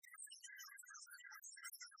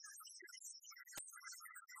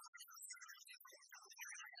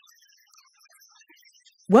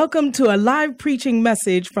Welcome to a live preaching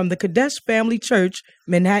message from the Kadesh Family Church,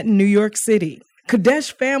 Manhattan, New York City.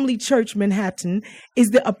 Kadesh Family Church, Manhattan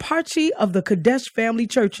is the eparchy of the Kadesh Family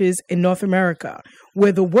Churches in North America,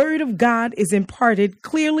 where the Word of God is imparted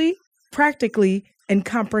clearly, practically, and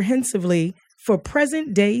comprehensively for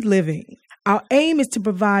present-day living. Our aim is to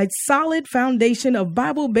provide solid foundation of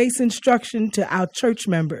Bible-based instruction to our church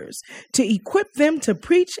members, to equip them to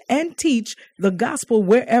preach and teach the gospel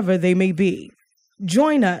wherever they may be.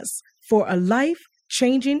 Join us for a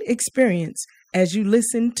life-changing experience as you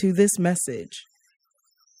listen to this message.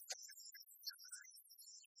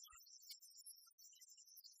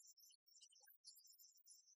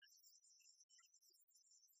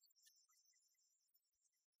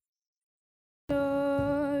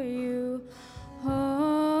 You,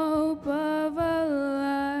 hope of a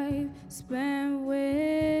life spent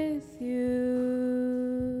with you.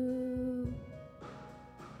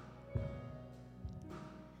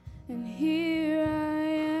 And here I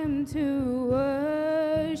am to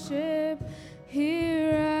worship,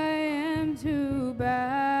 here I am to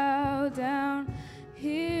bow down,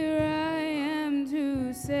 here I am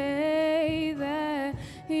to say that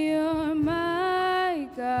you're my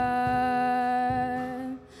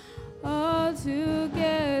God.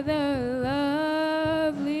 Altogether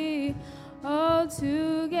lovely,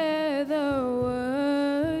 altogether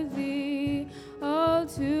worthy,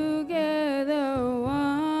 altogether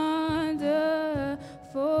wonderful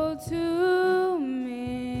to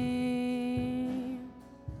me.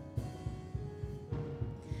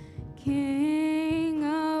 King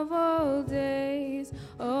of all days,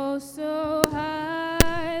 oh so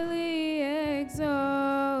highly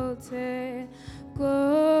exalted,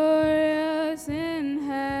 glorious in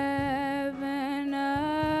heaven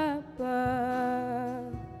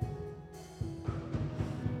above.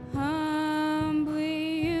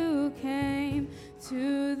 Humbly you came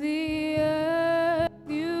to the earth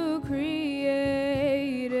you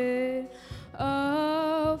created,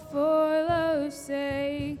 all for love's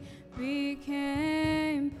sake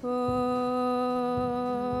became poor.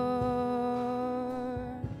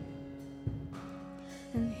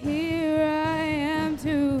 And here I am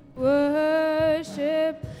to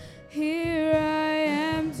worship, here I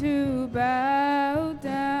am to bow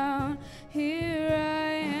down, here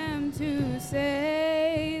I am to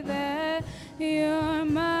say that you're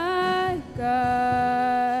my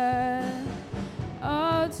God.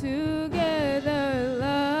 Altogether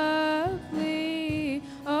lovely,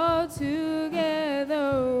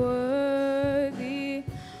 altogether worthy,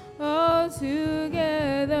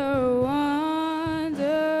 altogether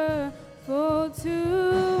wonderful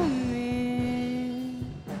to me.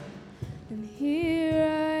 And here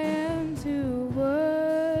I am to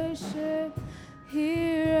worship,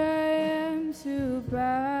 here I am to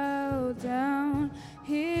bow down,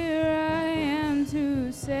 here I am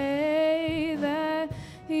to say that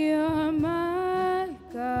you're my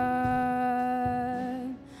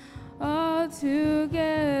God.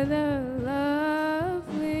 Altogether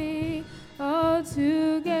lovely,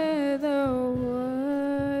 altogether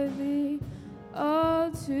worthy,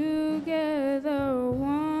 altogether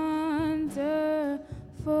wonderful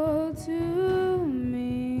to me.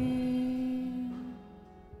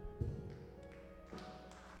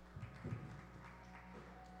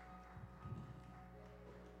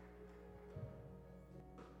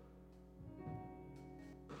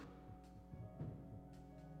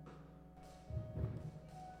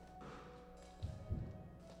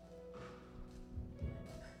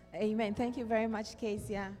 Amen. Thank you very much,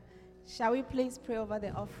 Kezia. Shall we please pray over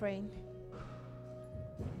the offering?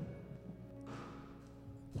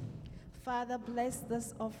 Father, bless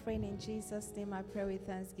this offering in Jesus' name. I pray with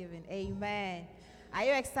thanksgiving. Amen. Are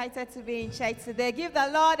you excited to be in church today? Give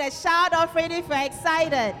the Lord a shout offering if you're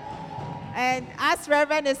excited. And as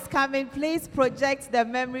Reverend is coming, please project the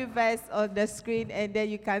memory verse on the screen and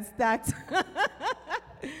then you can start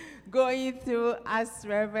going through as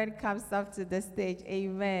Reverend comes up to the stage.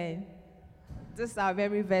 Amen. This is our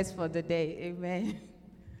memory verse for the day. Amen.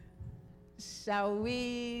 Shall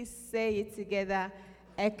we say it together?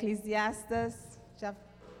 Ecclesiastes chapter.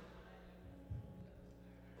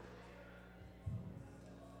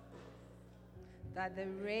 That the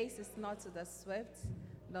race is not to the swift,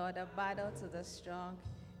 nor the battle to the strong,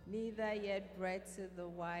 neither yet bread to the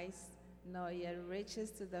wise, nor yet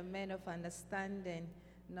riches to the men of understanding,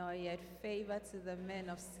 nor yet favor to the men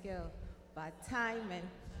of skill, but time and...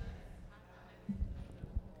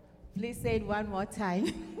 Please say it one more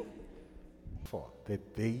time. For the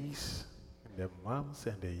days, the months,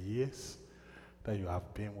 and the years that you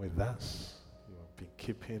have been with us, you have been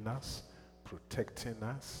keeping us, protecting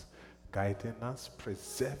us, guiding us,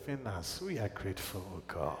 preserving us. We are grateful, oh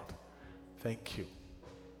God. Thank you.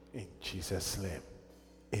 In Jesus' name,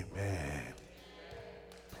 amen.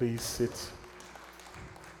 Please sit.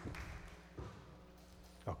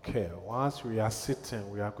 Okay, whilst we are sitting,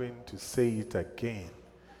 we are going to say it again.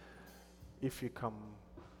 If you come,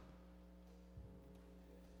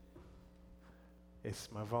 is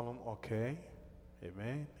my volume okay?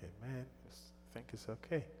 Amen, amen. I think it's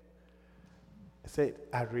okay. It said,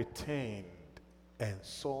 I retained and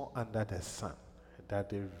saw under the sun that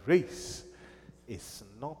the race is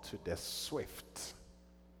not to the swift,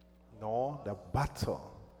 nor the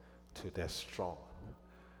battle to the strong,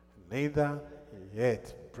 neither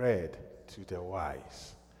yet bread to the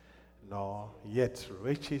wise, nor yet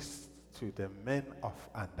riches to the men of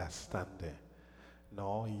understanding,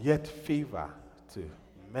 nor yet favor to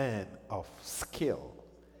men of skill,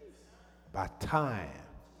 but time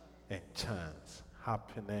and chance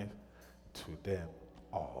happeneth to them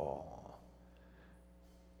all.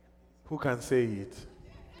 Who can say it?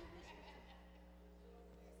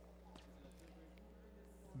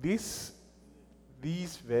 This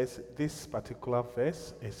particular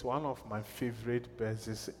verse is one of my favorite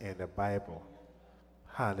verses in the Bible.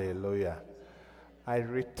 Hallelujah. I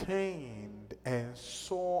retained and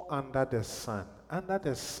saw under the sun. Under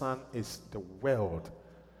the sun is the world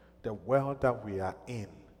that we are in.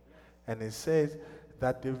 And it says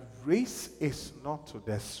that the race is not to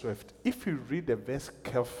the swift. If you read the verse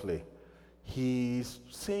carefully, he is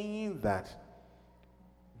saying that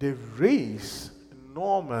the race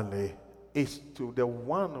normally is to the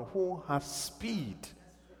one who has speed,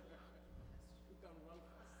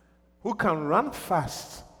 who can run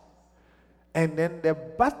fast. And then the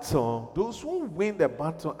battle, those who win the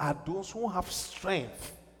battle are those who have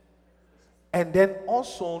strength. And then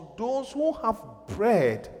also those who have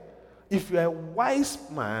bread. If you're a wise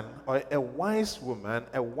man or a wise woman,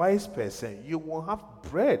 a wise person, you will have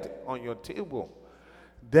bread on your table.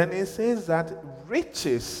 Then it says that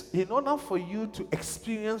riches, in order for you to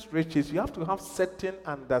experience riches, you have to have certain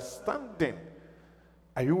understanding.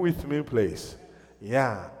 Are you with me, please?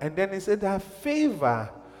 Yeah. And then it said that favor,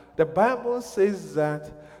 the Bible says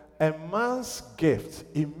that a man's gift,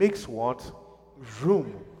 it makes what?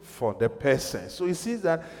 Room for the person. So it says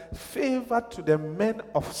that favor to the men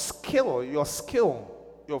of skill, your skill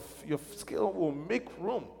will make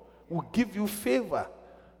room, will give you favor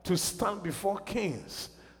to stand before kings.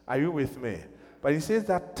 Are you with me? But it says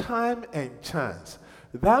that time and chance.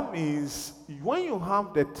 That means when you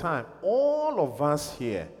have the time, all of us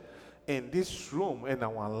here in this room, in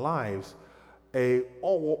our lives,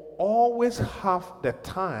 will always have the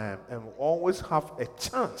time and always have a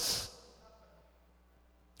chance.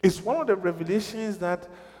 It's one of the revelations that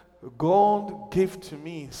God gave to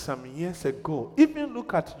me some years ago. Even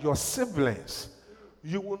look at your siblings.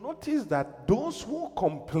 You will notice that those who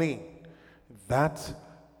complain that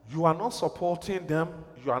you are not supporting them,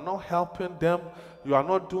 you are not helping them, you are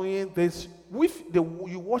not doing this,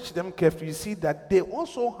 you watch them carefully, you see that they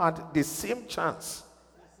also had the same chance.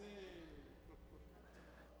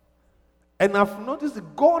 And I've noticed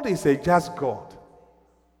that God is a just God.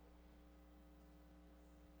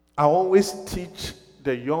 I always teach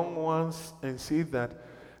the young ones and say that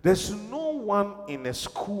there's no one in a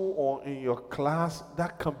school or in your class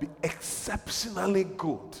that can be exceptionally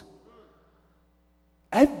good.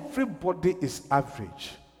 Everybody is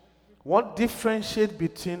average. What differentiates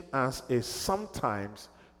between us is sometimes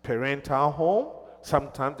parental home,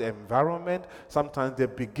 sometimes the environment, sometimes the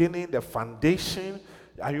beginning, the foundation.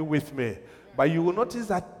 Are you with me? But you will notice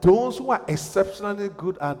that those who are exceptionally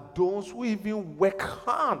good are those who even work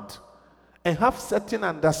hard and have certain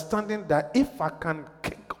understanding that if I can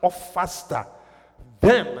kick off faster,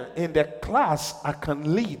 then in the class I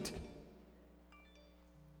can lead.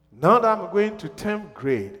 Now that I'm going to 10th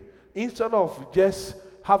grade, instead of just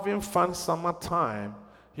having fun summertime,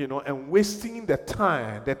 and wasting the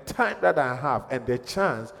time that I have and the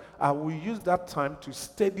chance, I will use that time to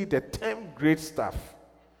study the 10th grade stuff.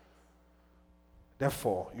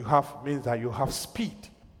 Therefore, means that you have speed.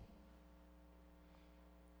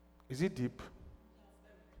 Is it deep?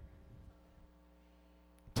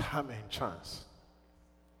 Time and chance.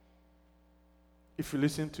 If you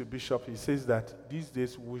listen to Bishop, he says that these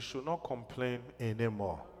days we should not complain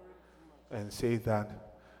anymore and say that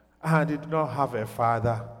I did not have a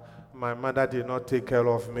father, my mother did not take care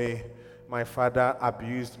of me, my father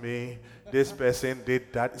abused me, this person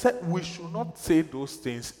did that. He said we should not say those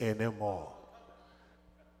things anymore.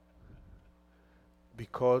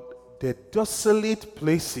 Because the desolate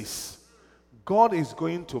places, God is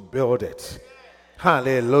going to build it.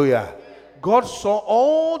 Hallelujah. God saw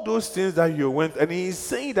all those things that you went, and He is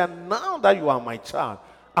saying that now that you are my child,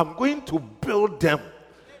 I'm going to build them.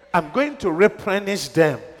 I'm going to replenish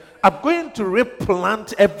them. I'm going to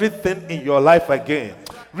replant everything in your life again.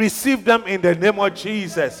 Receive them in the name of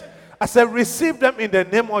Jesus. I said, receive them in the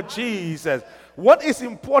name of Jesus. What is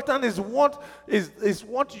important is what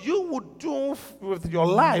you would do with your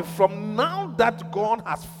life from now that God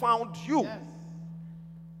has found you.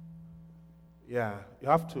 Yeah, you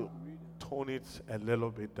have to tone it a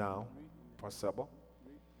little bit down, possible.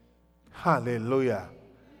 Hallelujah.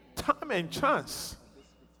 Time and chance.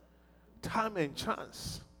 Time and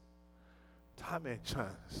chance. Time and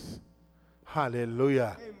chance.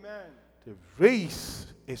 Hallelujah. Amen. The race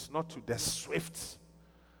is not to the swift.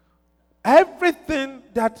 Everything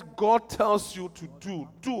that God tells you to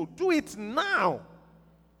do it now.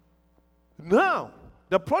 Now.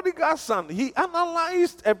 The prodigal son, he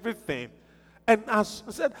analyzed everything. And as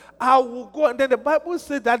I said, I will go. And then the Bible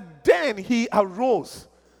said that then he arose.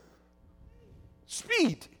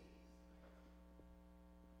 Speed.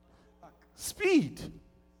 Speed.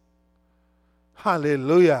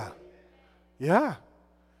 Hallelujah. Yeah.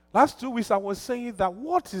 Last 2 weeks I was saying that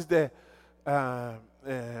what is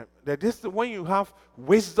when you have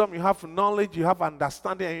wisdom, you have knowledge, you have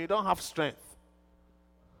understanding, and you don't have strength.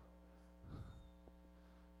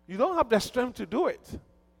 You don't have the strength to do it.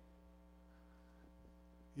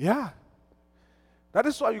 Yeah. That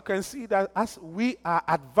is why you can see that as we are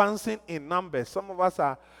advancing in numbers, some of us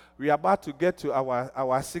we are about to get to our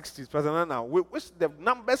 60s, President, now, which the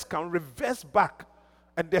numbers can reverse back,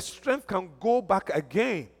 and the strength can go back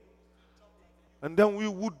again. And then we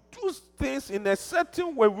would do things in a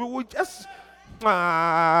certain way. We would just...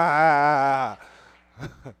 How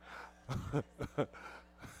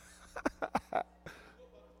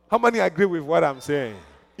many agree with what I'm saying?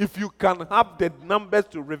 If you can have the numbers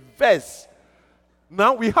to reverse,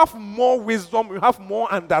 now we have more wisdom, we have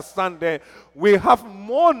more understanding, we have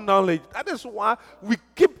more knowledge. That is why we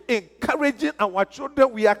keep encouraging our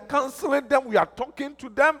children. We are counseling them, we are talking to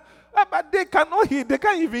them, but they cannot hear, they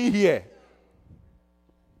can't even hear.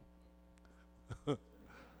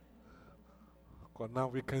 Because now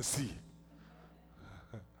we can see.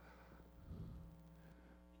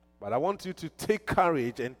 But I want you to take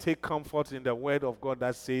courage and take comfort in the word of God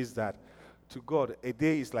that says that to God, a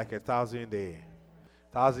day is like 1,000 days.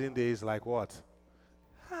 1,000 days is like what?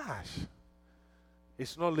 Gosh,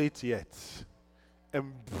 it's not late yet.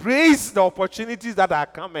 Embrace the opportunities that are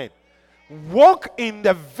coming. Walk in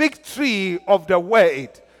the victory of the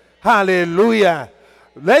word. Hallelujah.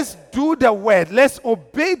 Let's do the word. Let's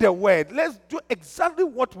obey the word. Let's do exactly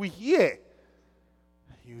what we hear.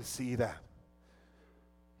 You see that?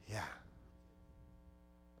 Yeah.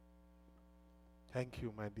 Thank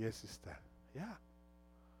you, my dear sister. Yeah.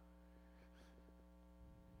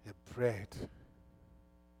 The bread.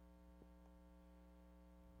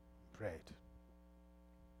 Bread.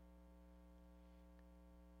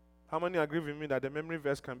 How many agree with me that the memory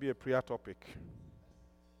verse can be a prayer topic?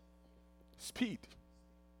 Speed.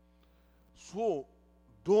 So,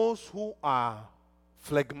 those who are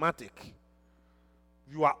phlegmatic,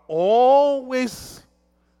 you are always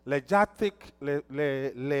lethargic.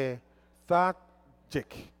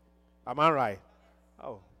 Am I right?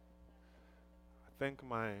 Oh. I think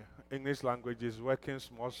my English language is working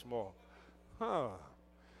small. Huh.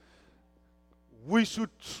 We should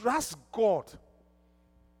trust God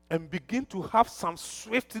and begin to have some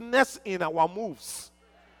swiftness in our moves.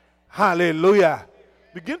 Hallelujah.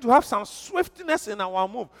 Begin to have some swiftness in our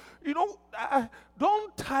move. You know,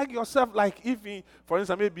 don't tag yourself like if, for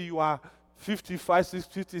instance, maybe you are 55,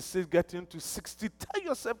 56, getting to 60. Tell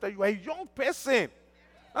yourself that you are a young person.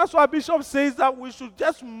 That's why Bishop says that we should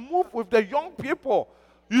just move with the young people.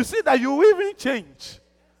 You see that you will even change.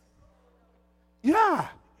 Yeah.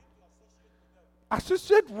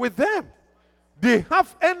 Associate with them. They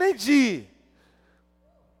have energy.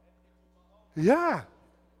 Yeah.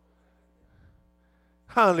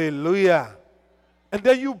 Hallelujah. And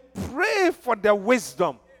then you pray for the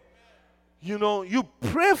wisdom. You know, you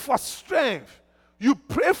pray for strength. You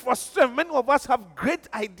pray for strength. Many of us have great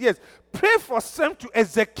ideas. Pray for strength to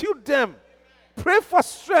execute them. Pray for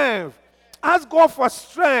strength. Ask God for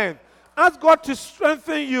strength. Ask God to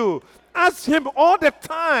strengthen you. Ask Him all the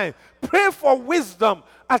time. Pray for wisdom.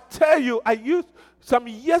 I tell you, some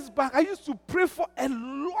years back, I used to pray for a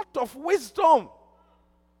lot of wisdom.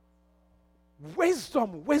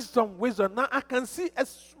 Wisdom. Now I can see a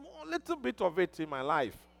small little bit of it in my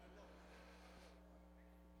life.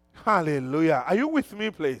 Hallelujah. Are you with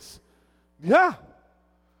me, please? Yeah.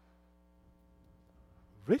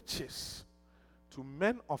 Riches. to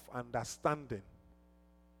men of understanding.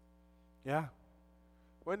 Yeah.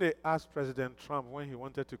 When they asked President Trump when he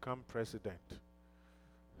wanted to become president,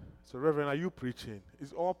 so Reverend, are you preaching?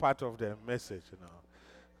 It's all part of the message,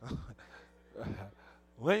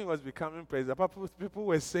 When he was becoming president, people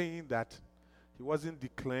were saying that he wasn't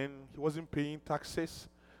declaring, he wasn't paying taxes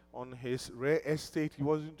on his real estate. He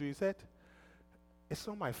wasn't doing that. It's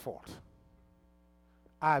not my fault.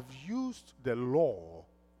 I've used the law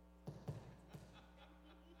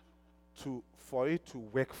for it to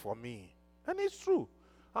work for me. And it's true.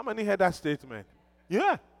 How many heard that statement?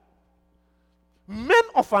 Yeah. Men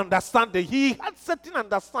of understanding. He had certain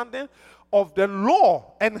understanding of the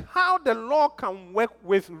law and how the law can work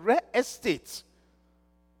with real estate.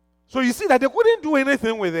 So you see that they couldn't do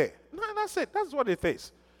anything with it. No, that's it. That's what it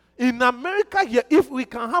is. In America here, if we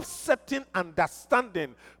can have certain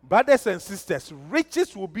understanding, brothers and sisters,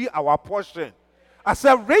 riches will be our portion. I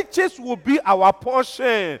said riches will be our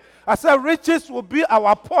portion. I said riches will be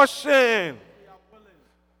our portion.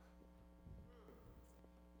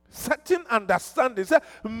 Certain understanding.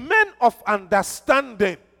 Men of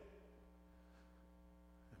understanding.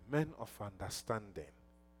 Men of understanding.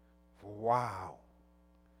 Wow.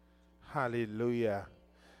 Hallelujah.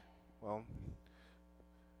 Well,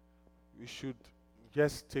 we should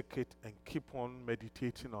just take it and keep on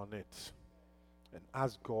meditating on it and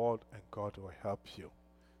ask God, and God will help you.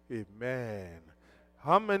 Amen.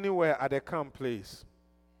 How many were at the camp, please?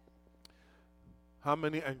 How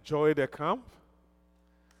many enjoyed the camp?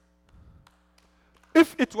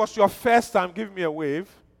 If it was your first time, give me a wave.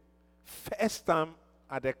 First time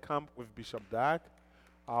at the camp with Bishop Dag.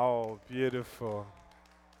 Oh, beautiful.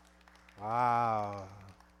 Wow.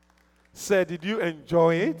 Sir, did you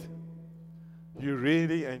enjoy it? You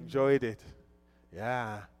really enjoyed it.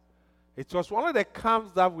 Yeah. It was one of the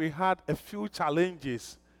camps that we had a few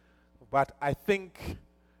challenges, but I think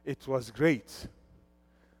it was great.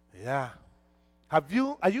 Yeah. Are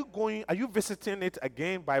you visiting it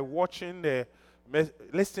again by watching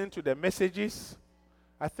listening to the messages?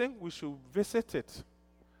 I think we should visit it.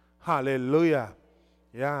 Hallelujah.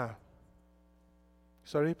 Yeah.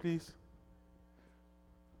 Sorry, please.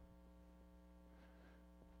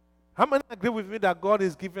 How many agree with me that God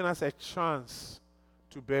is giving us a chance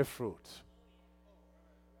to bear fruit?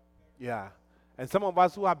 Yeah. And some of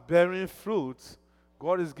us who are bearing fruits,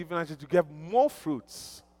 God is giving us to get more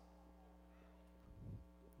fruits.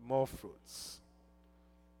 More fruits.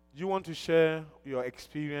 You want to share your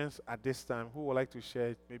experience at this time? Who would like to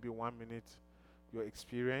share maybe 1 minute your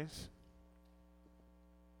experience?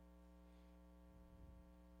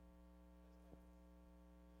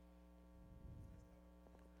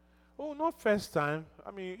 Oh, not first time. I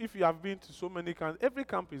mean, if you have been to so many camps, every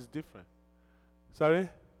camp is different. Sorry?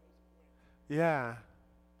 Yeah.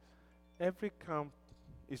 Every camp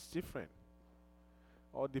is different.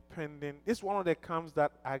 Or depending. This is one of the camps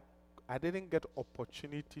that I didn't get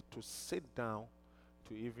opportunity to sit down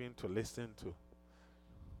to listen to.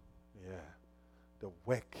 Yeah. The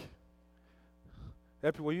work.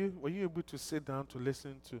 Happy, were you able to sit down to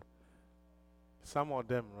listen to some of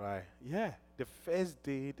them, right? Yeah. The first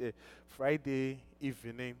day, the Friday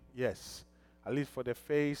evening, yes. At least for the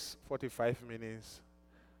first 45 minutes,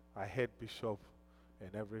 I heard Bishop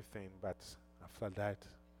and everything, but after that,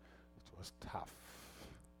 it was tough.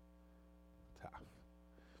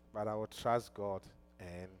 But I will trust God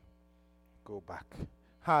and go back.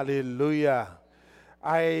 Hallelujah.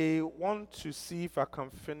 I want to see if I can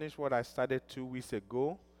finish what I started 2 weeks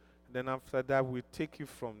ago. Then after that, we'll take you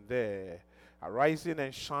from there. Arising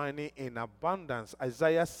and shining in abundance.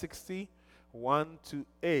 Isaiah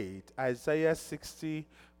 60:1-8. Isaiah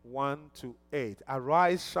 60:1-8.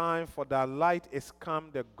 Arise, shine, for the light is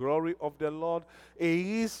come, the glory of the Lord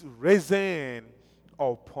is risen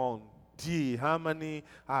upon thee. How many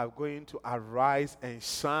are going to arise and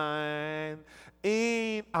shine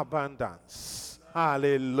in abundance?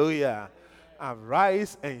 Hallelujah.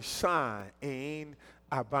 Arise and shine in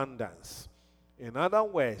abundance. In other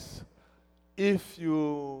words, if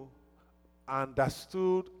you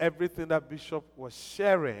understood everything that Bishop was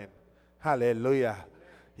sharing, hallelujah,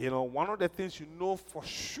 one of the things you know for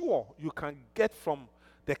sure you can get from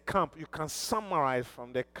the camp, you can summarize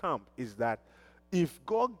from the camp, is that if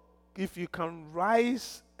you can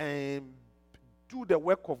rise and do the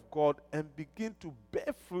work of God and begin to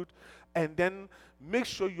bear fruit and then make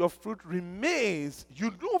sure your fruit remains,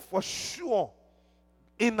 you know for sure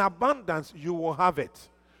in abundance you will have it.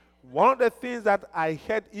 One of the things that I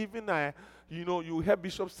heard, you hear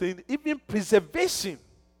Bishop saying, even preservation.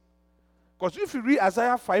 Because if you read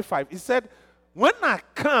Isaiah 5:5, it said, When I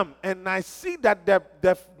come and I see that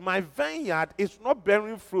my vineyard is not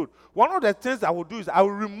bearing fruit, one of the things I will do is I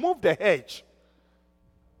will remove the hedge.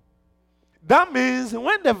 That means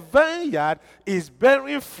when the vineyard is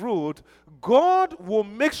bearing fruit, God will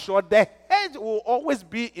make sure the hedge will always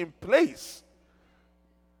be in place.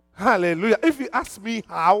 Hallelujah. If you ask me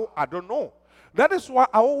how, I don't know. That is why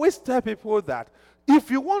I always tell people that if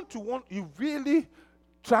you you really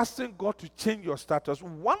trusting God to change your status,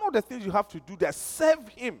 one of the things you have to do is serve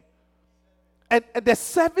Him. And the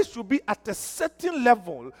service should be at a certain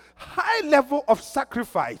level, high level of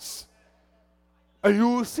sacrifice. And you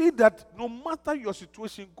will see that no matter your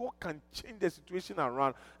situation, God can change the situation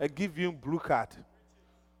around and give you a blue card.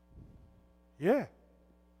 Yeah.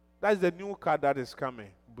 That's the new card that is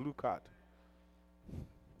coming. Blue card.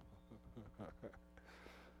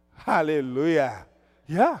 Hallelujah.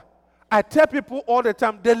 Yeah. I tell people all the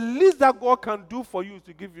time, the least that God can do for you is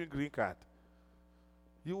to give you a green card.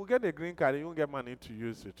 You will get a green card and you won't get money to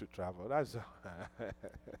use it to travel. That's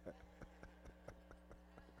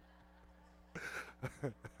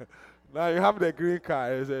now you have the green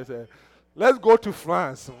card. Let's go to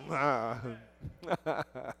France.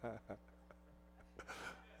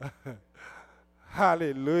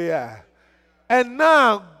 Hallelujah. And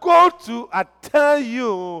now I tell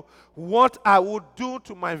you what I will do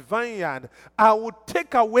to my vineyard. I will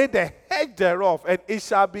take away the hedge thereof, and it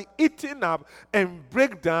shall be eaten up, and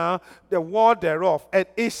break down the wall thereof, and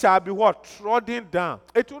it shall be what? Trodden down.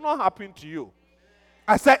 It will not happen to you.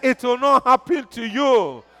 I said it will not happen to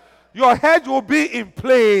you. Your hedge will be in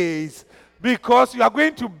place because you are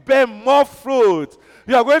going to bear more fruit.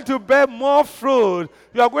 You are going to bear more fruit.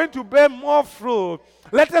 You are going to bear more fruit.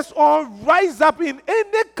 Let us all rise up in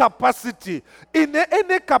any capacity,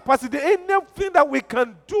 anything that we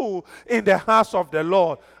can do in the house of the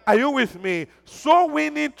Lord. Are you with me? Soul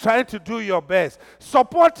winning, trying to do your best.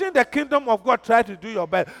 Supporting the kingdom of God, trying to do your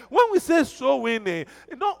best. When we say soul winning,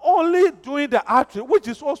 not only doing the outreach, which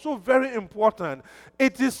is also very important,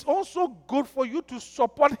 it is also good for you to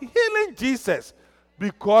support healing Jesus,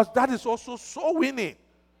 because that is also soul winning.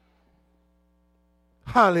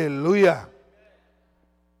 Hallelujah.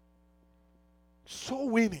 Soul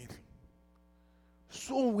winning.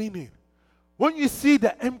 Soul winning. When you see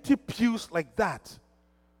the empty pews like that,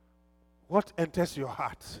 what enters your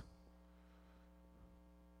heart?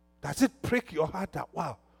 Does it prick your heart that,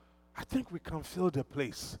 wow, I think we can fill the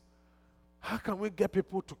place? How can we get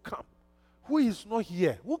people to come? Who is not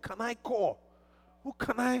here? Who can I call? Who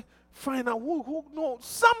can I find out? Who knows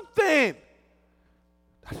something?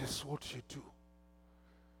 That is what you do.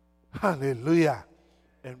 Hallelujah.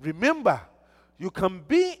 And remember, you can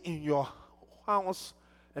be in your house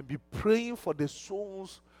and be praying for the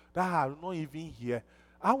souls that are not even here.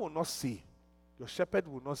 I will not see. Your shepherd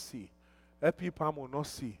will not see. LP Palm will not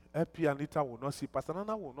see. LP Anita will not see. Pastor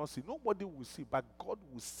Nana will not see. Nobody will see, but God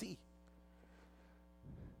will see.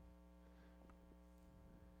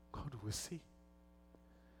 God will see.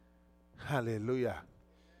 Hallelujah.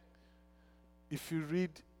 If you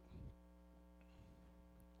read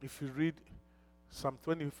Psalm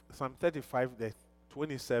 35,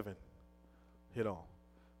 27,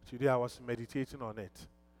 today I was meditating on it.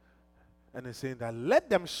 And it's saying that let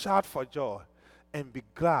them shout for joy and be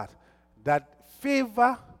glad that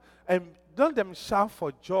favor, and let them shout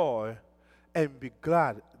for joy and be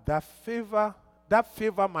glad that favor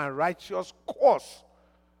my righteous cause.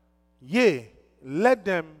 Yea, let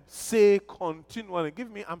them say continually. Give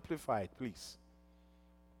me amplified, please.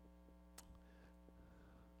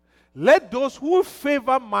 Let those who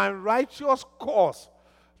favor my righteous cause,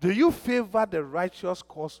 do you favor the righteous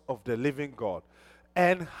cause of the living God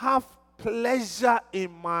and have pleasure in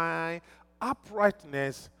my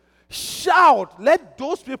uprightness? Shout. Let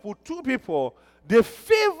those people, two people, they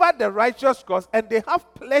favor the righteous cause and they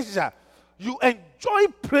have pleasure. You enjoy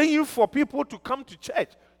praying for people to come to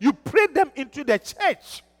church. You pray them into the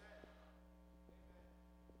church.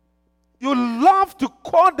 You love to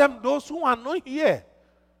call them those who are not here.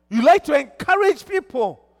 You like to encourage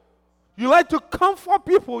people. You like to comfort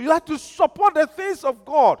people. You like to support the things of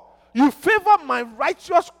God. You favor my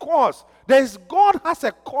righteous cause. God has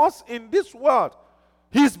a cause in this world.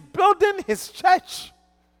 He's building his church.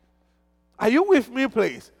 Are you with me,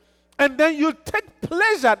 please? And then you take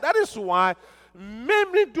pleasure. That is why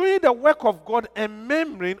murmuring, doing the work of God and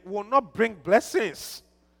murmuring will not bring blessings.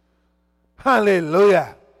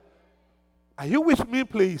 Hallelujah. Are you with me,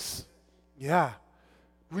 please? Yeah.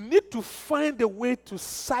 We need to find a way to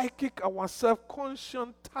psychic ourselves,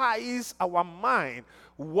 conscientize our mind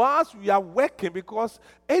whilst we are working, because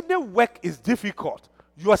any work is difficult.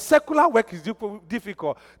 Your secular work is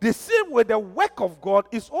difficult. The same way the work of God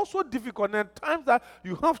is also difficult. And times that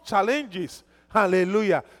you have challenges.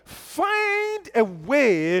 Hallelujah. Find a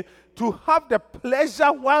way to have the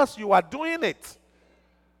pleasure whilst you are doing it.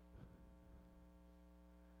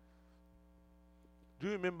 Do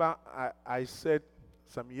you remember I said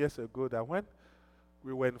some years ago that when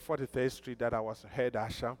we were in 43rd Street that I was head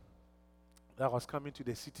usher, that I was coming to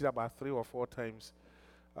the city about 3 or 4 times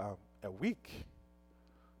a week.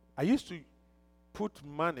 I used to put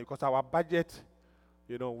money because our budget,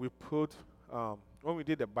 we put, when we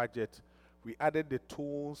did the budget, we added the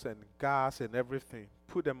tools and gas and everything,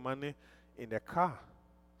 put the money in the car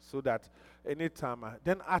so that anytime,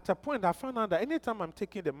 then at a point I found out that anytime I'm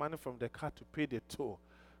taking the money from the car to pay the toll,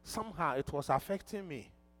 somehow it was affecting me,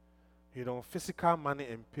 physical money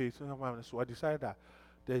and pay. So I decided that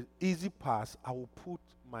the easy pass, I will put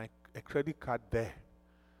a credit card there.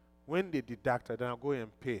 When they deduct it, then I'll go and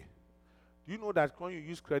pay. Do you know that when you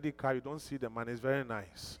use credit card, you don't see the money? It's very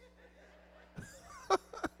nice.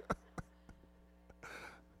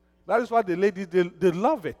 That is why the ladies, they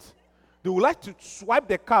love it. They would like to swipe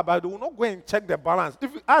the card, but they will not go and check the balance.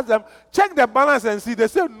 If you ask them, check the balance and see, they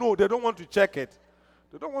say no, they don't want to check it.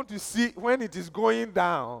 They don't want to see when it is going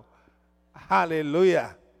down.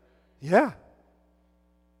 Hallelujah. Yeah.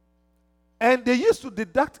 And they used to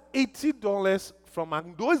deduct $80 from,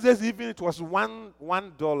 and those days even it was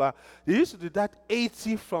 $1. They used to deduct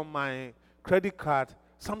 $80 from my credit card,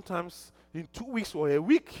 sometimes in 2 weeks or a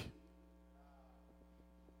week.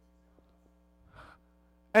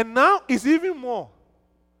 And now it's even more.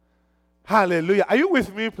 Hallelujah. Are you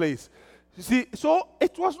with me, please? You see, so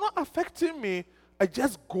it was not affecting me. I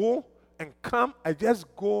just go and come. I just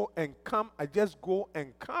go and come. I just go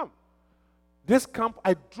and come. This camp,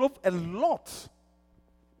 I drove a lot.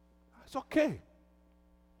 It's okay.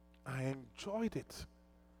 I enjoyed it.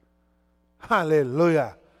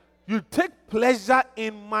 Hallelujah. You take pleasure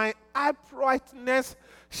in my uprightness.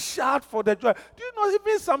 Shout for the joy. Do you know,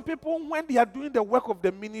 even some people, when they are doing the work of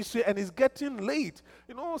the ministry and it's getting late,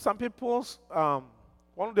 some people's,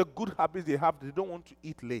 one of the good habits they have, they don't want to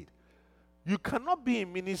eat late. You cannot be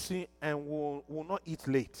in ministry and will not eat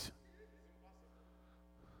late.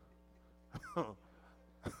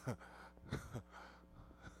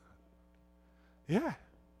 Yeah.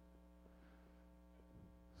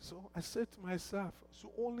 So I said to myself,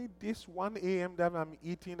 so only this 1 a.m. that I'm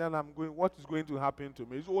eating and I'm going, what is going to happen to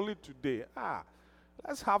me? It's only today.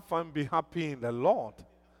 Let's have fun, be happy in the Lord.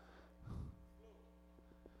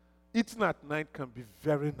 Eating at night can be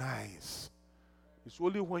very nice. It's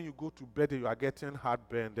only when you go to bed and you are getting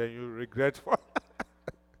heartburn, then you regret.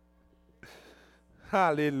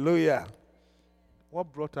 Hallelujah.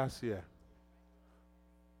 What brought us here?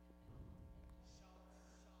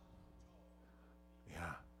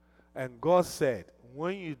 And God said,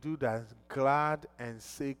 when you do that, glad and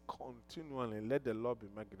say continually, let the Lord be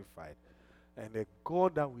magnified. And the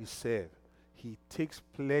God that we serve, he takes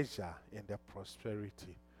pleasure in the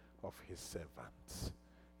prosperity of his servants.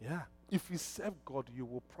 Yeah. If you serve God, you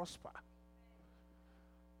will prosper.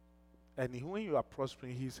 And when you are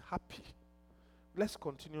prospering, he's happy. Let's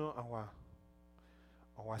continue our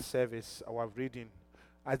service, our reading.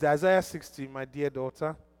 Isaiah 60, my dear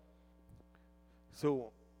daughter.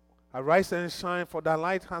 So, arise and shine, for the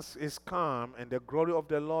light is come, and the glory of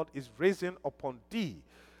the Lord is risen upon thee.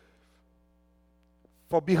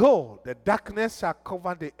 For behold, the darkness shall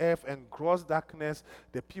cover the earth, and gross darkness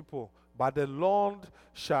the people. But the Lord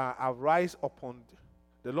shall arise upon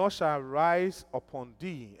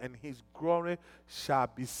thee, and his glory shall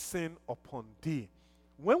be seen upon thee.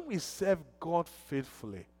 When we serve God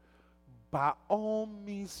faithfully, by all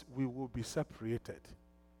means we will be separated.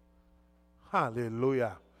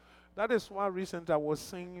 Hallelujah. That is why recently I was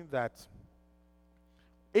saying that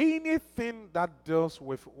anything that deals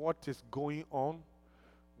with what is going on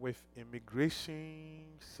with immigration,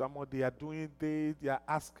 they are doing this, they are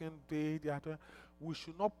asking this, we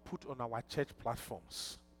should not put on our church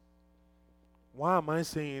platforms. Why am I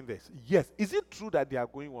saying this? Yes, is it true that they are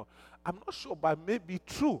going on? I'm not sure, but it may be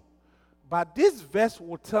true. But this verse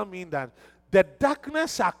will tell me that the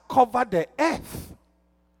darkness shall cover the earth.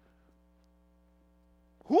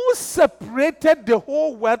 Who separated the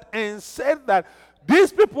whole world and said that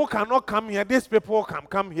these people cannot come here, these people can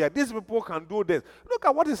come here, these people can do this? Look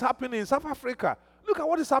at what is happening in South Africa. Look at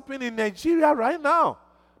what is happening in Nigeria right now.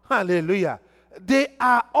 Hallelujah. They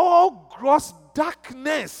are all gross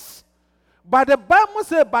darkness. But the Bible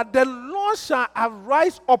says, but the Lord shall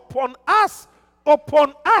arise upon us,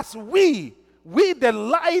 we, We the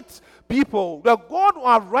light people, the God will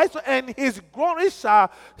arise and his glory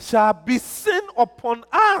shall be seen upon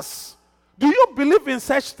us. Do you believe in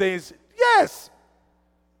such things? Yes.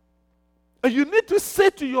 And you need to say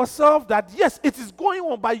to yourself that yes, it is going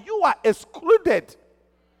on, but you are excluded.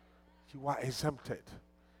 You are exempted.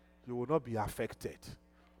 You will not be affected.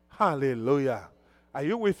 Hallelujah. Are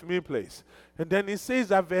you with me, please? And then it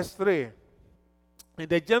says at verse 3, and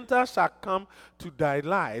the Gentiles shall come to thy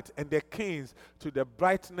light, and the kings to the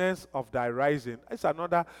brightness of thy rising. It's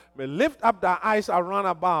another, may lift up thy eyes around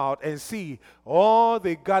about and see, all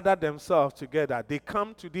they gather themselves together. They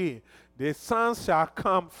come to thee. The sons shall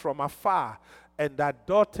come from afar, and thy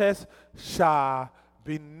daughters shall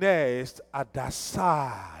be nursed at thy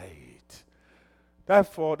side.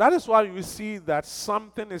 Therefore, that is why you see that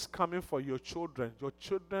something is coming for your children. Your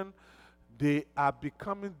children, they are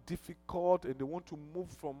becoming difficult and they want to move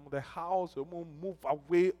from the house, they want to move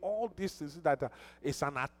away. All this is that it's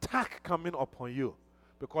an attack coming upon you.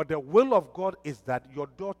 Because the will of God is that your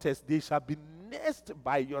daughters, they shall be nursed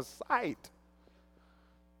by your side.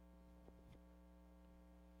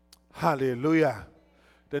 Hallelujah.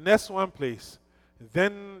 The next one, please.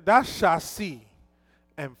 Then thou shalt see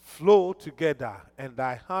and flow together, and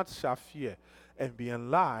thy heart shall fear and be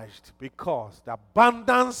enlarged, because the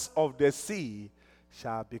abundance of the sea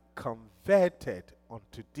shall be converted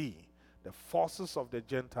unto thee. The forces of the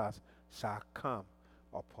Gentiles shall come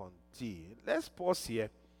upon thee. Let's pause here.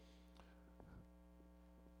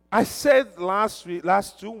 I said last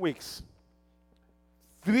 2 weeks,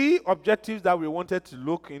 3 objectives that we wanted to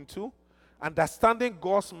look into: understanding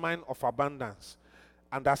God's mind of abundance,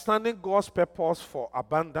 understanding God's purpose for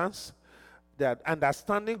abundance, that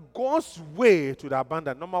understanding God's way to the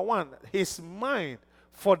abundance. Number 1, his mind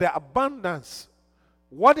for the abundance.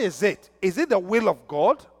 What is it? Is it the will of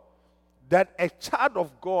God that a child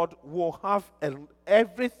of God will have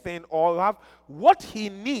everything, or have what he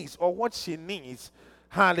needs or what she needs?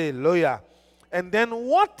 Hallelujah. And then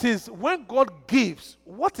when God gives,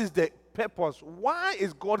 what is the purpose? Why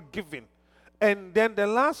is God giving? And then the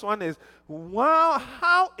last one is,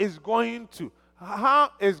 how is God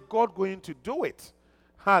going to do it?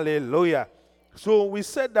 Hallelujah. So we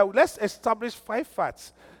said that let's establish 5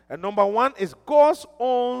 facts. And number 1 is God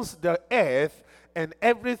owns the earth and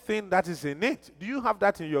everything that is in it. Do you have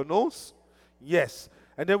that in your notes? Yes.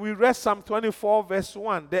 And then we read Psalm 24 verse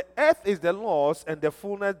 1. The earth is the Lord's and the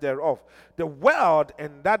fullness thereof, the world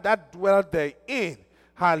and that dwell therein.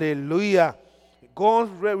 Hallelujah.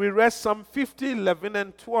 We read Psalm 50, 11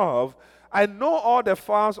 and 12. I know all the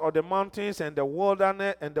fowls of the mountains and the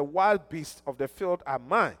wilderness and the wild beasts of the field are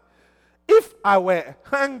mine. If I were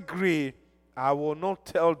hungry, I will not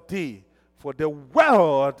tell thee, for the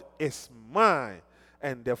world is mine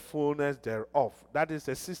and the fullness thereof. That is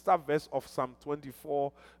the sister verse of Psalm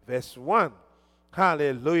 24, verse 1.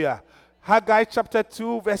 Hallelujah. Haggai chapter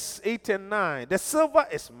 2, verse 8 and 9. The silver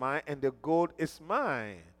is mine and the gold is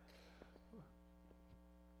mine.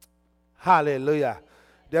 Hallelujah.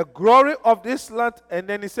 The glory of this land. And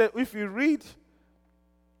then he said, if you read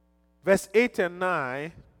verse 8 and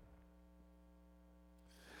 9,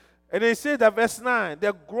 and he said that verse 9,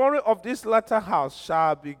 the glory of this latter house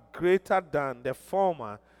shall be greater than the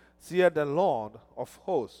former, saith the Lord of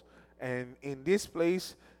hosts. And in this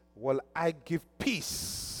place will I give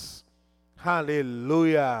peace.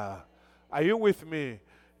 Hallelujah. Are you with me?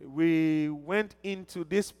 We went into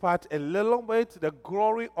this part a little bit, the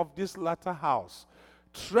glory of this latter house.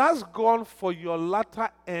 Trust God for your latter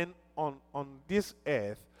end on this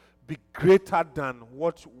earth be greater than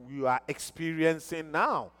what you are experiencing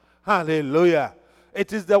now. Hallelujah.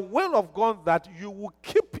 It is the will of God that you will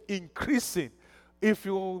keep increasing. If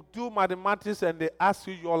you do mathematics and they ask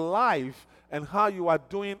you your life and how you are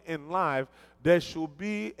doing in life, there should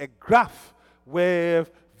be a graph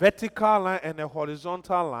with vertical line and a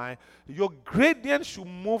horizontal line. Your gradient should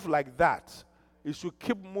move like that. It should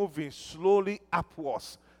keep moving slowly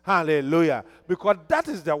upwards. Hallelujah. Because that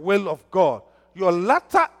is the will of God. Your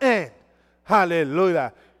latter end,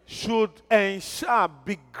 hallelujah, should and shall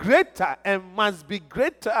be greater and must be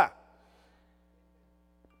greater.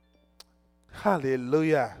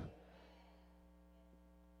 Hallelujah.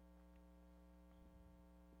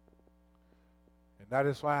 And that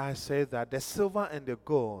is why I say that the silver and the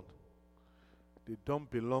gold, they don't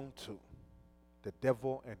belong to the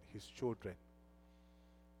devil and his children.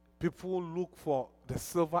 People look for the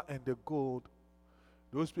silver and the gold.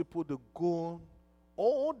 Those people, they go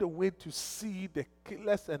all the way to see the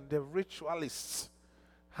killers and the ritualists.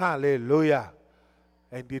 Hallelujah.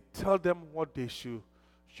 And they tell them what they should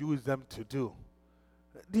use them to do.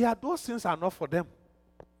 Those things are not for them.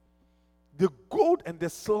 The gold and the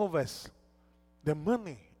silvers, the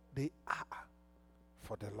money, they are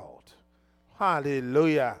for the Lord.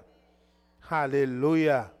 Hallelujah.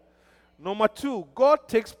 Hallelujah. Number 2, God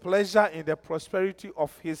takes pleasure in the prosperity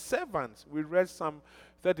of his servants. We read Psalm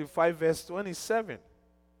 35, verse 27.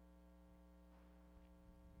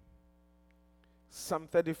 Psalm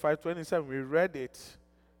 35, 27, we read it.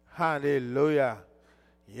 Hallelujah.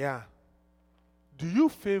 Yeah. Do you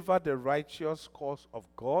favor the righteous cause of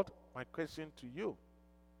God? My question to you.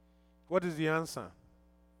 What is the answer?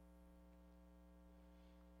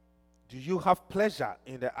 Do you have pleasure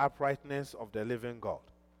in the uprightness of the living God?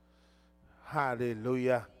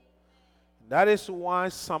 Hallelujah. That is why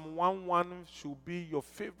Psalm 1:1 should be your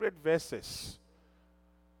favorite verses.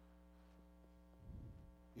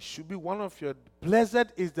 It should be one of your.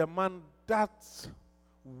 Blessed is the man that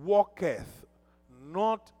walketh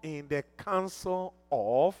not in the counsel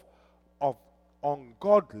of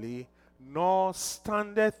ungodly, nor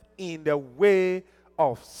standeth in the way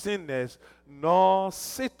of sinners, nor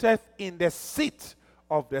sitteth in the seat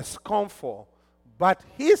of the scornful, but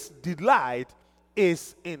his delight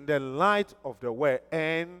is in the light of the word,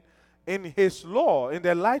 and in his law, in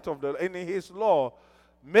his law,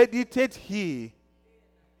 meditate he.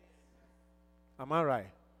 Am I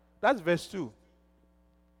right? That's verse 2.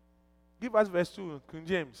 Give us verse 2, King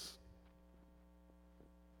James.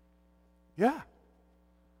 Yeah.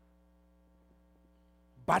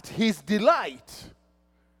 But his delight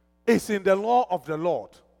is in the law of the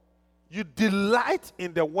Lord. You delight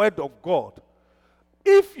in the word of God.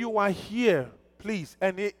 If you are here, please,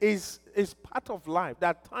 and it is part of life, there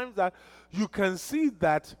are times that you can see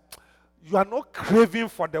that you are not craving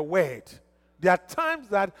for the word. There are times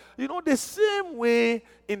that, the same way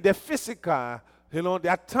in the physical,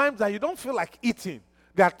 there are times that you don't feel like eating.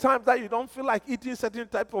 There are times that you don't feel like eating certain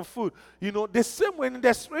type of food. The same way in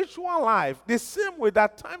the spiritual life, the same way there are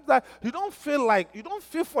times that you don't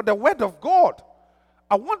feel for the word of God.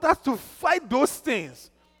 I want us to fight those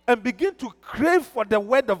things and begin to crave for the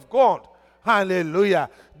word of God. Hallelujah.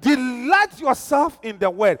 Delight yourself in the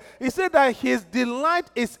word. He said that his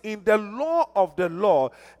delight is in the law of the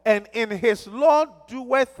Lord, and in his law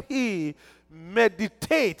doeth he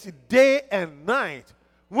meditate day and night.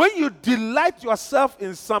 When you delight yourself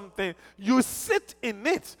in something, you sit in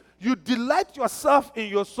it. You delight yourself in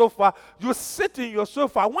your sofa. You sit in your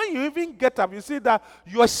sofa. When you even get up, you see that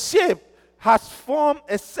your shape has formed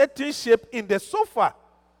a certain shape in the sofa.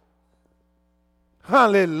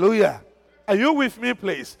 Hallelujah. Are you with me,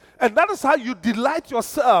 please? And that is how you delight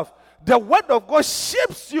yourself. The word of God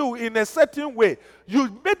shapes you in a certain way.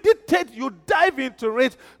 You meditate, you dive into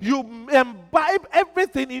it, you imbibe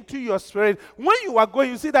everything into your spirit. When you are going,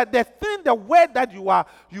 you see that the word that you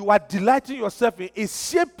are delighting yourself in is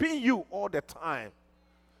shaping you all the time.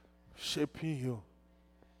 Shaping you.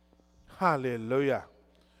 Hallelujah.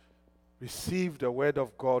 Receive the word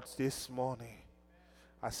of God this morning.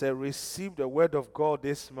 I said, receive the word of God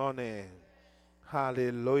this morning.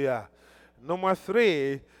 Hallelujah. Number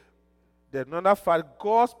 3, another fact,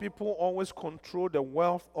 God's people always control the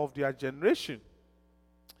wealth of their generation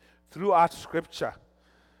throughout Scripture.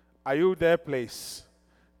 Are you there, please?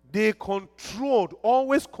 They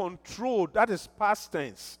always controlled. That is past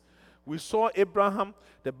tense. We saw Abraham.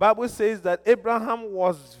 The Bible says that Abraham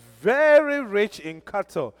was very rich in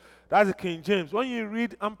cattle. That's the King James. When you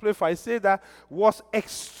read Amplify, it says that was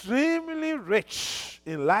extremely rich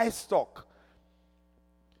in livestock.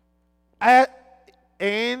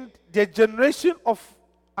 And the generation of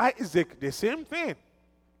Isaac, the same thing.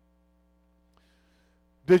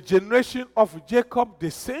 The generation of Jacob,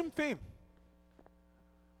 the same thing.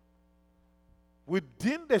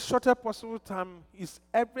 Within the shortest possible time,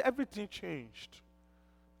 everything changed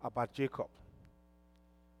about Jacob.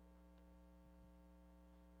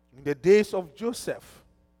 In the days of Joseph,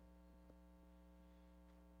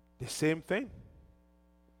 the same thing.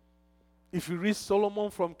 If you read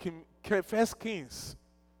Solomon from First Kings,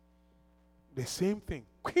 the same thing.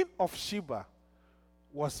 Queen of Sheba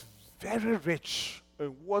was very rich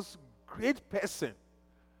and was a great person.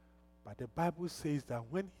 But the Bible says that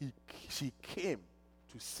when she came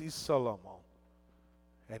to see Solomon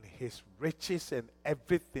and his riches and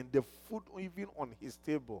everything, the food even on his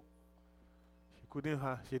table, she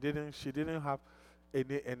didn't have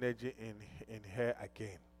any energy in her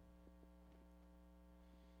again.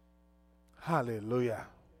 Hallelujah.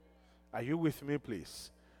 Are you with me,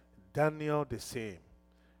 please? Daniel the same.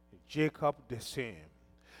 Jacob the same.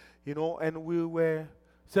 And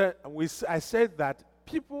I said that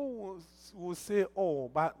people will say, oh,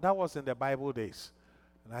 but that was in the Bible days.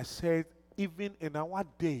 And I said, even in our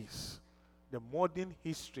days, the modern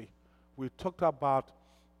history, We talked about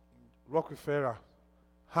Rockefeller.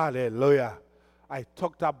 Hallelujah. I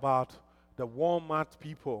talked about the Walmart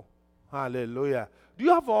people. Hallelujah. Do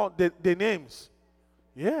you have all the names?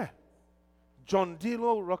 Yeah. John D.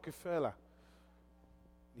 Rockefeller.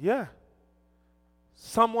 Yeah.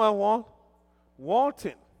 Samuel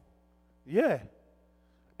Walton. Yeah.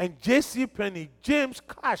 And J.C. Penney, James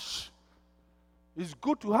Cash. It's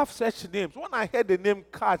good to have such names. When I heard the name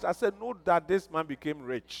Cash, I said, no, that this man became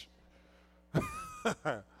rich.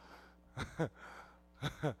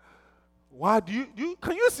 Why do you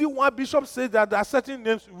can you see why Bishop says that there are certain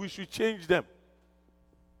names we should change them?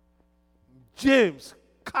 James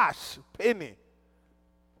Cash Penney.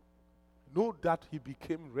 Know that he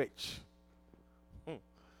became rich.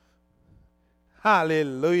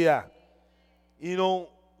 Hallelujah. You know,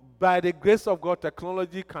 by the grace of God,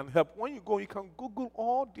 technology can help. When you go, you can Google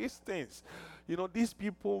all these things. You know, these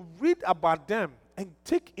people, read about them and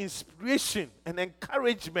take inspiration and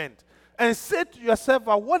encouragement and say to yourself,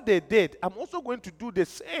 what they did, I'm also going to do the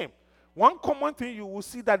same. One common thing you will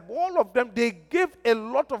see that all of them, they gave a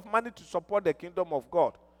lot of money to support the kingdom of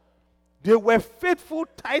God. They were faithful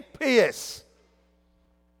tithe payers.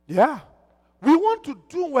 Yeah. We want to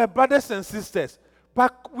do well, brothers and sisters,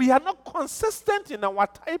 but we are not consistent in our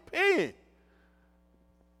tithe paying.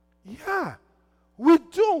 Yeah. We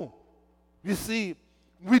do. You see,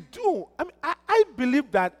 we do. I mean, I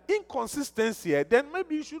believe that inconsistency, then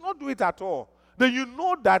maybe you should not do it at all. Then you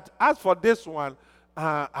know that as for this one,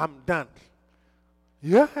 I'm done.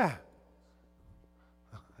 Yeah.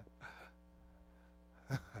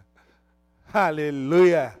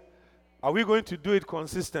 Hallelujah. Are we going to do it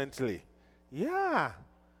consistently? Yeah.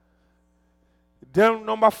 Then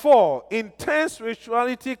number 4, intense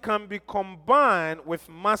spirituality can be combined with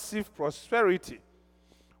massive prosperity.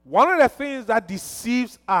 One of the things that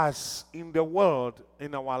deceives us in the world,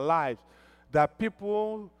 in our lives, that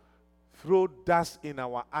people throw dust in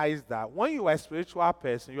our eyes that when you are a spiritual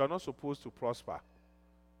person, you are not supposed to prosper.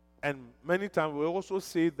 And many times we also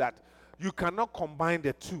say that you cannot combine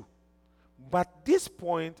the two. But this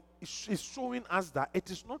point is showing us that it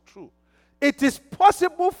is not true. It is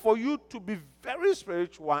possible for you to be very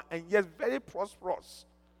spiritual and yet very prosperous.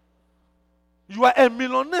 You are a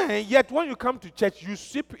millionaire, yet when you come to church, you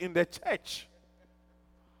sleep in the church.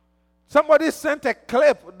 Somebody sent a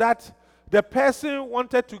clip that the person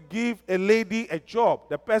wanted to give a lady a job.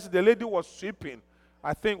 The lady was sweeping,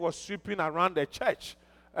 I think was sweeping around the church.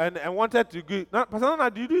 And wanted to give, Pastor,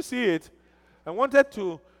 did you see it? And wanted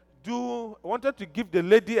to give the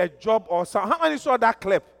lady a job or something. How many saw that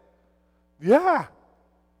clip? Yeah.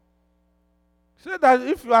 Say that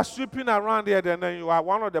if you are sweeping around here, then you are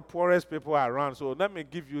one of the poorest people around. So let me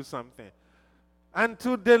give you something. And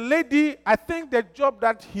to the lady, I think the job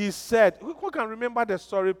that he said, who can remember the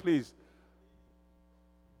story, please?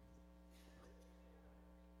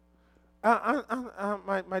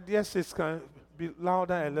 My dear sis, can be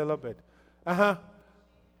louder a little bit.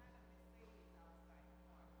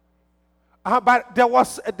 But there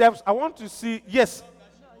was, I want to see, yes.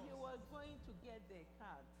 No, he was going to get the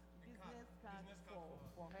card, business card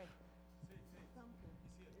for her.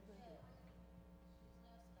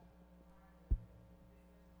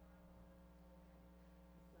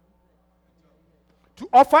 To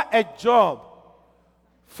offer a job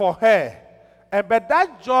for her. And but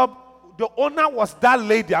that job, the owner was that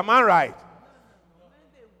lady, am I right?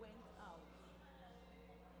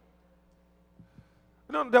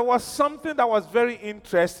 No, there was something that was very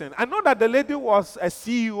interesting. I know that the lady was a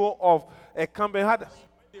CEO of a company.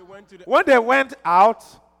 When they went out,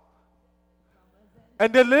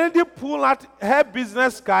 and the lady pulled out her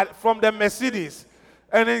business card from the Mercedes,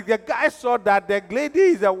 and then the guy saw that the lady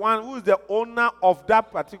is the one who is the owner of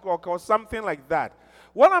that particular car, or something like that.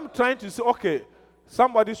 What I'm trying to say, okay,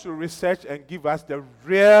 somebody should research and give us the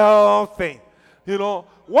real thing. You know,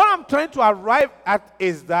 what I'm trying to arrive at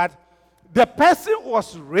is that the person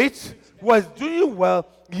was rich, was doing well,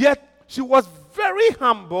 yet she was very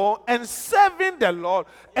humble and serving the Lord.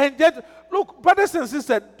 And yet, look, brothers and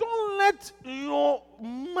sisters, don't let your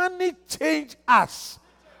money change us.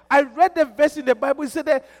 I read the verse in the Bible, it said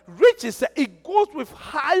that riches, it goes with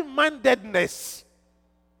high-mindedness.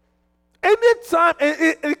 Anytime,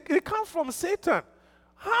 it comes from Satan.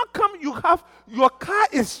 How come you have, your car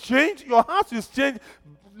is changed, your house is changed,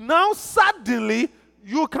 now suddenly,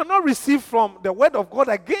 you cannot receive from the word of God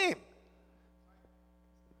again.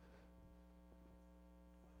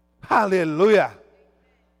 Hallelujah.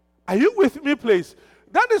 Are you with me, please?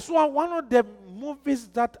 That is one of the movies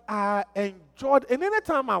that I enjoyed. And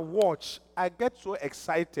anytime I watch, I get so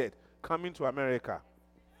excited coming to America.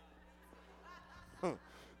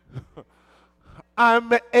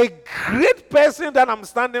 I'm a great person that I'm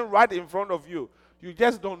standing right in front of you. You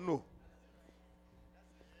just don't know.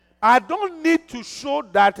 I don't need to show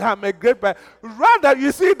that I'm a great person. Rather,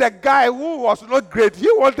 you see the guy who was not great, he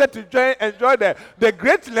wanted to enjoy the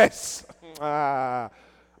greatness.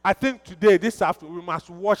 I think today, this afternoon, we must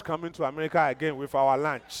watch Coming to America again with our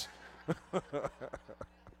lunch.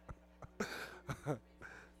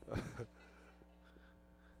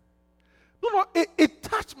 No, it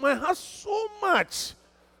touched my heart so much.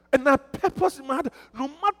 And I purpose in my heart,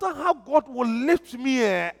 no matter how God will lift me,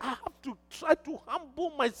 I have to try to humble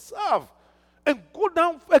myself and go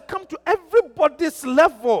down and come to everybody's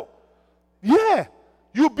level. Yeah.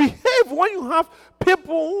 You behave when you have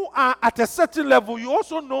people who are at a certain level. You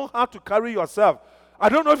also know how to carry yourself. I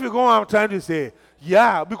don't know if you go what I'm trying to say.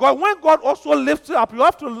 Yeah, because when God also lifts you up, you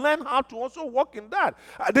have to learn how to also walk in that.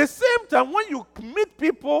 At the same time, when you meet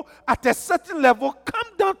people at a certain level,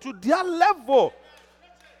 come down to their level.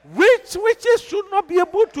 Witches should not be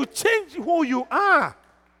able to change who you are.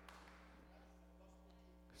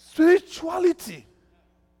 Spirituality.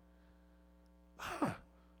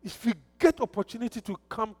 If you get opportunity to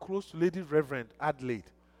come close to Lady Reverend Adelaide,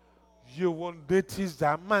 you will notice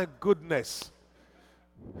that, my goodness.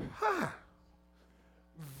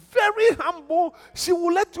 Very humble. She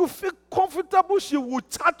will let you feel comfortable. She will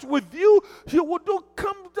chat with you. She will do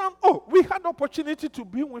come down. Oh, we had opportunity to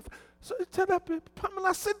be with. So you tell her,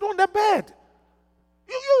 Pamela, sit on the bed.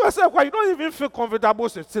 You yourself, why you don't even feel comfortable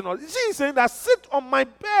sitting on. She is saying that sit on my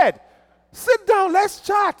bed. Sit down, let's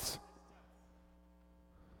chat.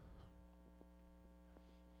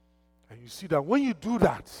 And you see that when you do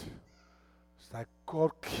that, it's like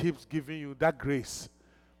God keeps giving you that grace.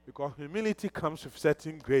 Because humility comes with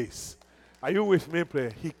certain grace. Are you with me,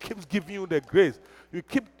 player? He keeps giving you the grace. You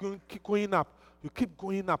keep going up. You keep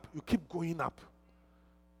going up. You keep going up.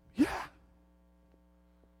 Yeah.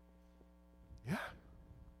 Yeah.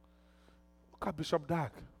 Look at Bishop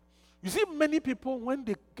Dag. You see, many people, when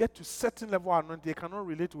they get to certain level, they cannot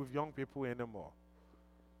relate with young people anymore.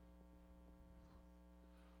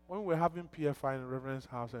 When we were having PFI in Reverend's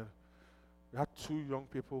house, and we had 2 young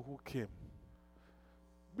people who came,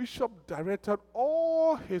 Bishop directed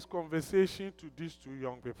all his conversation to these 2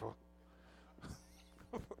 young people.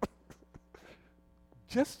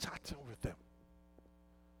 Just chatting with them.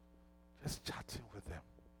 Just chatting with them.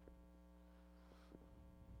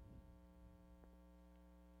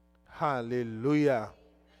 Hallelujah.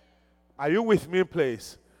 Are you with me,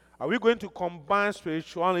 please? Are we going to combine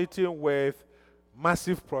spirituality with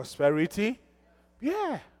massive prosperity?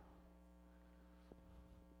 Yeah.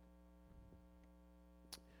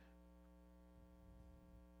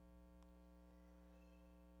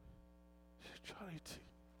 Spirituality.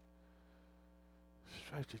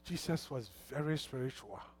 Jesus was very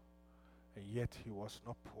spiritual, and yet he was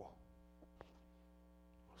not poor.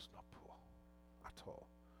 He was not poor at all.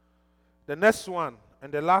 The next one,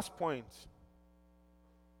 and the last point.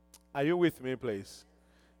 Are you with me, please?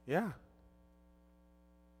 Yeah.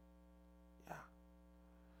 Yeah.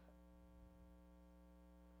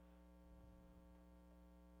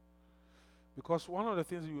 Because one of the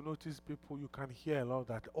things you notice, people, you can hear a lot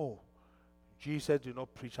that, oh, Jesus did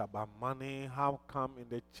not preach about money. How come in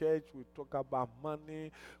the church we talk about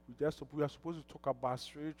money? We are supposed to talk about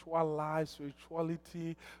spiritual life,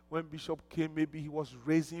 spirituality. When Bishop came, maybe he was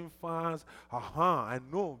raising funds. I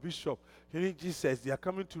know, Bishop. Hearing Jesus, they are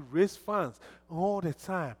coming to raise funds all the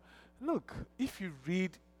time. Look, if you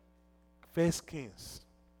read 1 Kings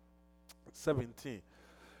 17,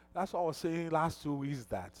 that's what I was saying last 2 weeks,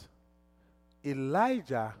 that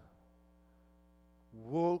Elijah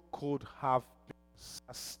could have been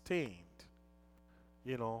sustained,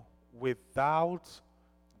 without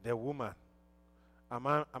the woman. Am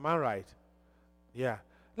I right? Yeah.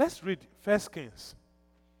 Let's read 1 Kings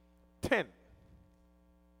 10.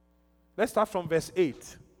 Let's start from verse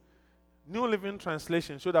 8. New Living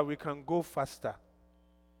Translation, so that we can go faster.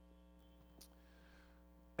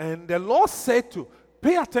 And the Lord said to,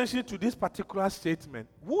 pay attention to this particular statement.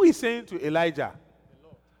 Who is saying to Elijah?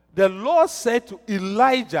 The Lord said to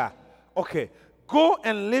Elijah, okay, go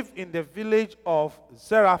and live in the village of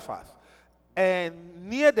Zarephath, and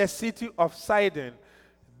near the city of Sidon.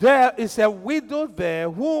 There is a widow there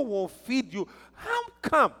who will feed you. How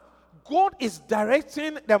come God is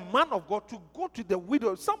directing the man of God to go to the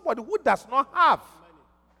widow, somebody who does not have?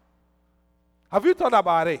 Have you thought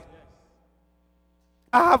about it?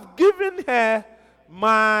 I have given her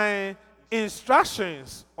my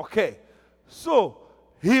instructions. Okay, so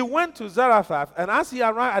he went to Zarephath, and as he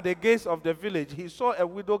arrived at the gates of the village, he saw a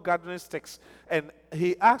widow gathering sticks. And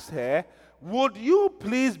he asked her, would you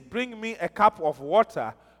please bring me a cup of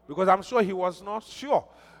water? Because I'm sure he was not sure.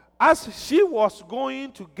 As she was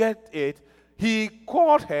going to get it, he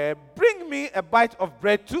called her, bring me a bite of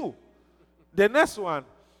bread too. The next one,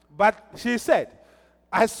 but she said,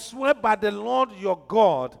 I swear by the Lord your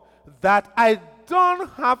God that I don't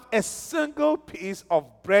have a single piece of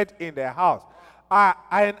bread in the house.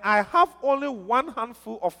 And I have only one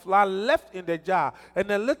handful of flour left in the jar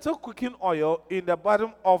and a little cooking oil in the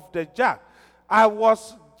bottom of the jar. I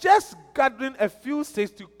was just gathering a few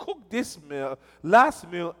sticks to cook this last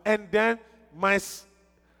meal, and then my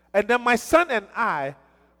son and I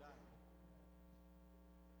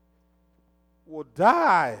would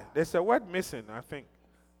die. There's a word missing, I think.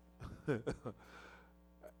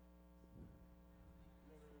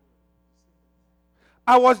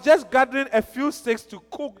 I was just gathering a few sticks to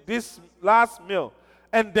cook this last meal.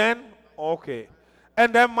 And then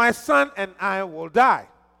my son and I will die.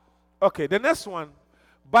 Okay, the next one.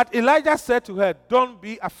 But Elijah said to her, don't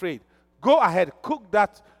be afraid. Go ahead, cook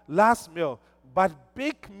that last meal, but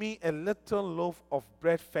bake me a little loaf of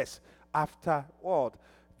bread first. Afterward,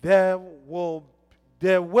 there will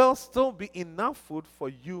still be enough food for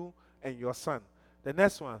you and your son. The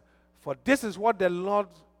next one. For this is what the Lord,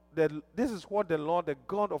 the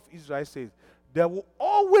God of Israel says. There will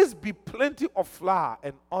always be plenty of flour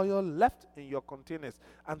and oil left in your containers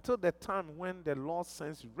until the time when the Lord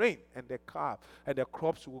sends rain and the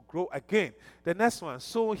crops will grow again. The next one.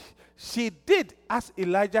 So she did as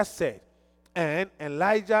Elijah said, and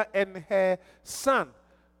Elijah and her son.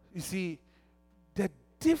 You see, the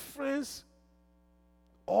difference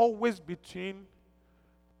always between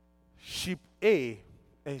sheep A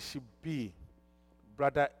and sheep B,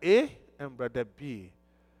 brother A and brother B,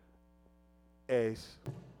 is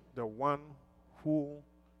the one who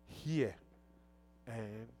hear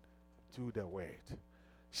and do the word.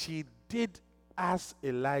 She did as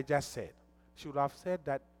Elijah said. She would have said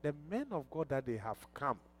that the men of God that they have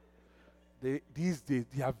come, these days,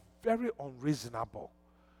 they are very unreasonable.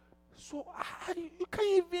 So you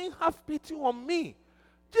can't even have pity on me.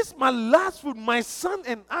 Just my last food, my son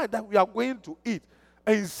and I, that we are going to eat,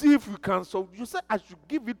 and see if we can. So you said I should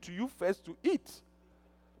give it to you first to eat.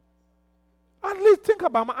 At least think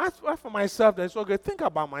about ask for myself. That's okay. Think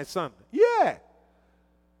about my son. Yeah.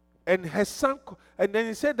 And her son, and then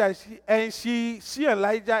he said that she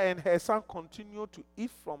Elijah and her son continued to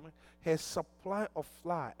eat from her supply of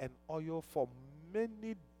flour and oil for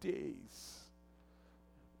many days.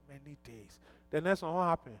 Many days. The next one, what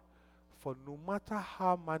happened? For no matter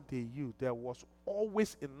how much they used, there was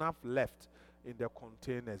always enough left in the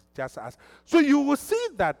containers. Just as so, you will see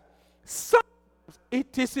that sometimes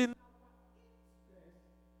it is enough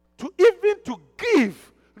to even to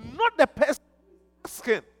give, not the person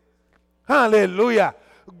asking. Hallelujah.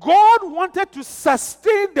 God wanted to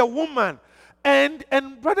sustain the woman. And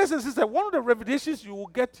brothers and sisters, one of the revelations you will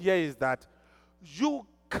get here is that you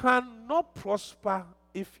cannot prosper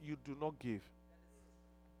if you do not give.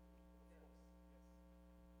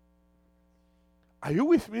 Are you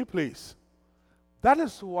with me, please? That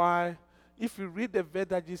is why, if you read the verse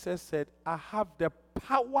that Jesus said, I have the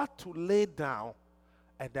power to lay down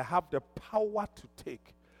and I have the power to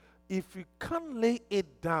take. If you can't lay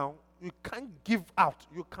it down, you can't give out.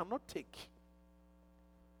 You cannot take.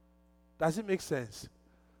 Does it make sense?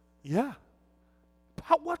 Yeah.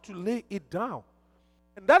 Power to lay it down.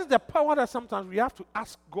 And that is the power that sometimes we have to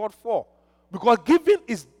ask God for. Because giving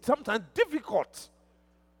is sometimes difficult.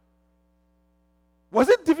 Was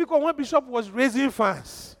it difficult when Bishop was raising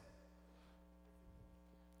funds?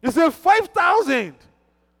 He said 5,000.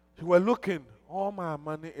 You were looking. All my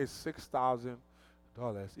money is $6,000.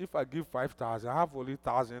 If I give 5,000, I have only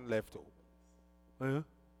 1,000 left. And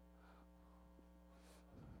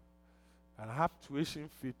I have tuition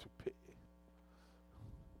fee to pay.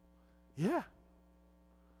 Yeah.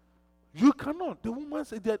 You cannot. The woman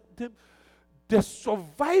said that the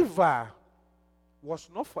survivor was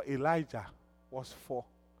not for Elijah, was for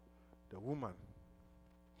the woman.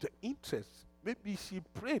 The interest. Maybe she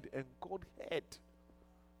prayed and God heard.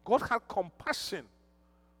 God had compassion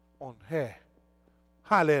on her.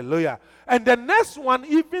 Hallelujah. And the next one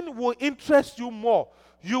even will interest you more.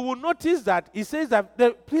 You will notice that it says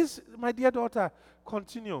that, please, my dear daughter,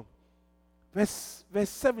 continue. Verse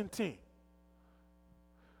 17.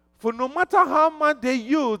 For no matter how much they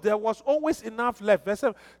used, there was always enough left. Verse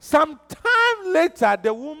 7. Some time later,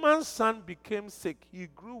 the woman's son became sick. He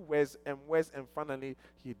grew worse, and finally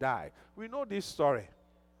he died. We know this story.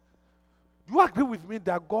 Do you agree with me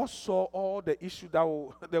that God saw all the issues that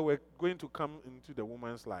were going to come into the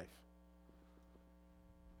woman's life?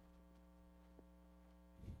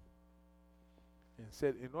 and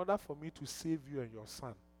said, in order for me to save you and your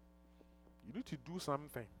son, you need to do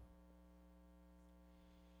something.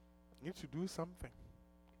 You need to do something.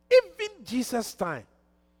 Even Jesus' time,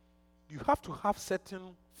 you have to have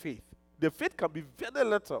certain faith. The faith can be very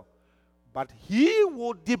little, but he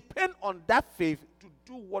will depend on that faith to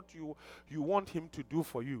do what you want him to do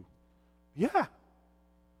for you. Yeah.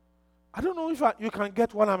 I don't know if you can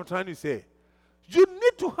get what I'm trying to say. You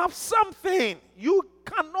need to have something. You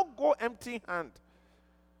cannot go empty hand.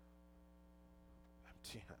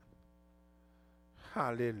 Empty hand.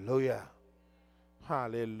 Hallelujah.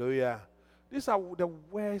 Hallelujah. These are the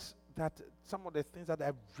words that some of the things that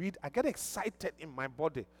I read, I get excited in my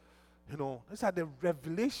body. You know, these are the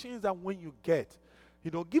revelations that when you get,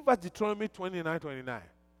 you know, give us Deuteronomy 29:29.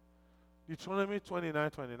 Deuteronomy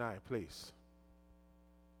 29:29, please.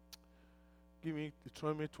 Give me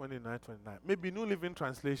Deuteronomy 29:29. Maybe New Living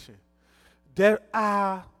Translation. There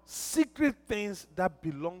are secret things that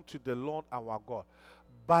belong to the Lord our God,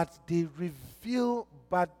 but the revealed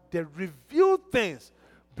things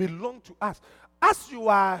belong to us. As you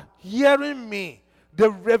are hearing me, the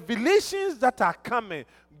revelations that are coming,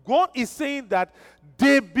 God is saying that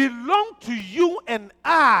they belong to you and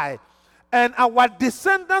I and our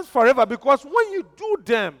descendants forever, because when you do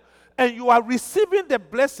them and you are receiving the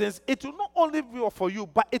blessings, it will not only be for you,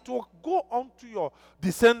 but it will go on to your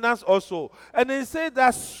descendants also. And they say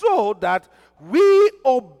that so that we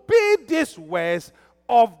obey these words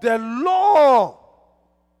of the law.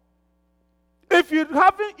 If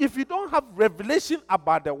you don't have revelation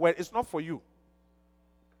about the word, it's not for you.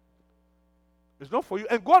 It's not for you.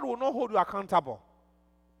 And God will not hold you accountable.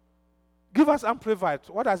 Give us Amplified.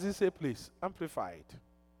 What does it say, please? Amplified.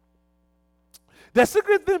 The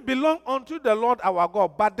secret things belong unto the Lord our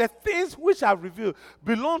God, but the things which are revealed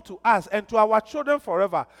belong to us and to our children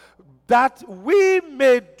forever, that we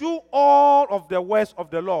may do all of the words of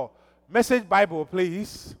the law. Message Bible,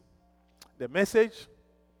 please. The Message.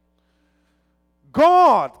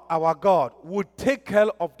 God, our God, would take care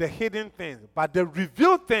of the hidden things, but the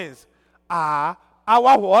revealed things are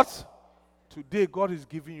our what? Today, God is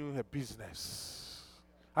giving you a business.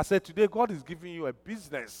 I said, today, God is giving you a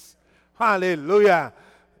business. Hallelujah.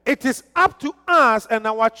 It is up to us and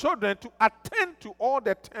our children to attend to all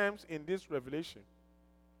the terms in this revelation.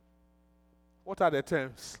 What are the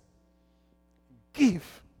terms?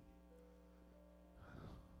 Give.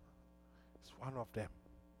 It's one of them.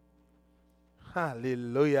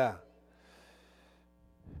 Hallelujah.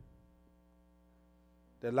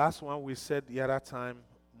 The last one we said the other time,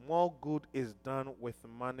 more good is done with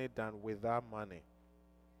money than without money.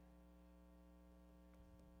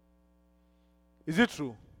 Is it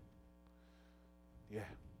true? Yeah.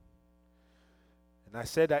 And I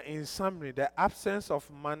said that in summary, the absence of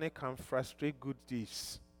money can frustrate good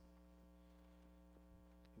deeds.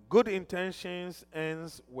 Good intentions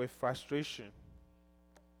ends with frustration.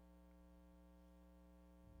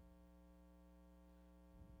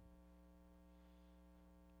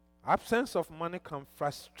 Absence of money can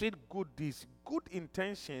frustrate good deeds. Good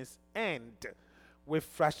intentions end with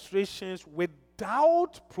frustrations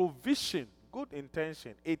without provision. Good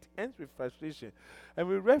intention, it ends with frustration. And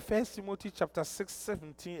we read 1 Timothy chapter 6,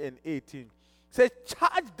 17 and 18. It says,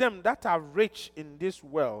 charge them that are rich in this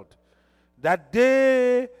world, that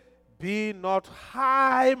they be not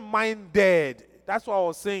high-minded. That's what I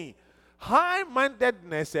was saying.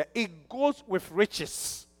 High-mindedness, it goes with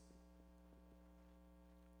riches.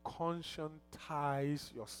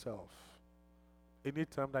 Conscientize yourself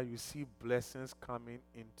anytime that you see blessings coming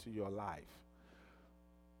into your life.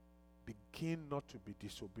 Begin not to be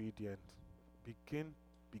disobedient. Begin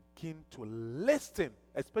to listen,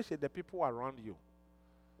 especially the people around you.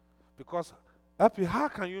 Because how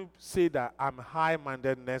can you say that I'm a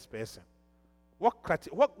high-mindedness person? What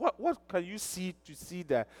can you see to see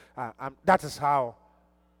that that is how?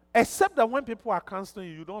 Except that when people are counseling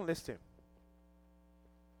you, you don't listen.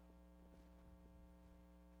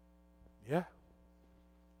 Yeah.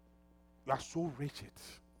 You are so rigid.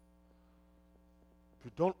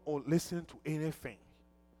 You don't listen to anything.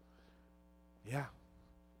 Yeah.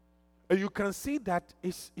 And you can see that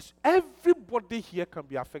it's everybody here can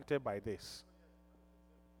be affected by this.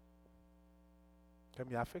 Can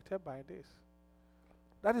be affected by this.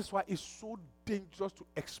 That is why it's so dangerous to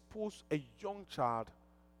expose a young child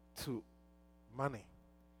to money.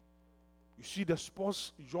 You see the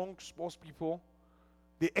young sports people,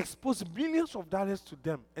 they expose millions of dollars to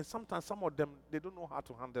them, and sometimes some of them, they don't know how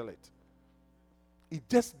to handle it. It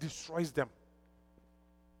just destroys them.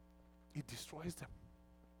 It destroys them.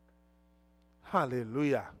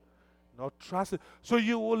 Hallelujah. Not trust it. So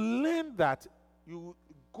you will learn that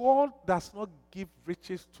God does not give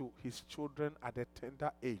riches to his children at a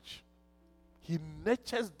tender age. He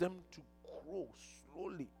nurtures them to grow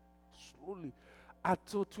slowly, slowly,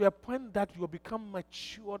 until to a point that you become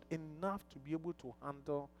matured enough to be able to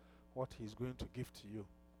handle what he's going to give to you.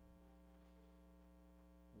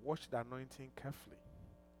 Watch the anointing carefully.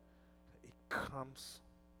 It comes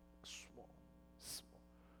small, small,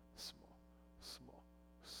 small, small,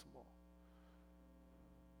 small.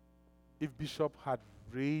 If Bishop had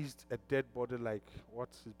raised a dead body like what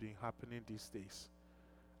has been happening these days,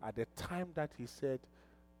 at the time that he said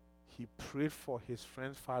he prayed for his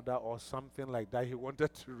friend's father or something like that, he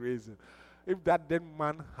wanted to raise him. If that dead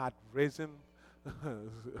man had risen,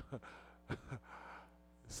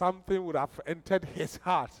 something would have entered his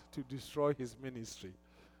heart to destroy his ministry.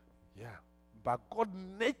 Yeah. But God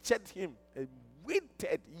nurtured him and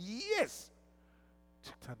waited years.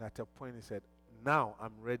 And at a point he said, now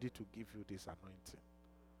I'm ready to give you this anointing.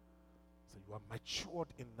 So you are matured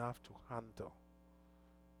enough to handle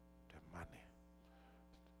the money.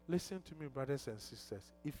 Listen to me, brothers and sisters.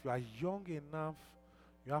 If you are young enough,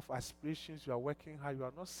 you have aspirations, you are working hard, you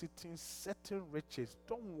are not seeking certain riches,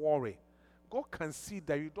 don't worry. God can see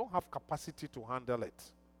that you don't have capacity to handle it.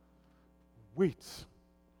 Wait.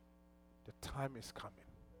 The time is coming.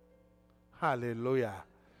 Hallelujah.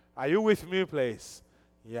 Are you with me, please?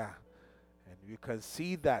 Yeah. And you can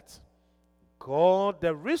see that God,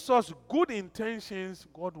 the resource, good intentions,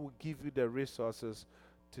 God will give you the resources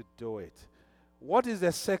to do it. What is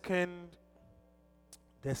the second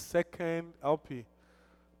LP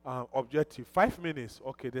objective? 5 minutes.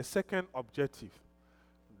 Okay, the second objective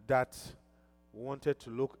that we wanted to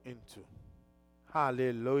look into.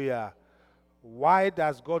 Hallelujah. Why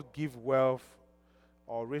does God give wealth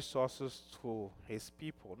or resources to his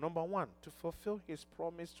people? Number one, to fulfill his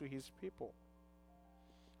promise to his people.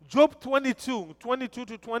 Job 22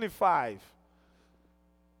 to 25.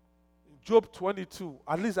 Job 22.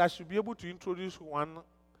 At least I should be able to introduce one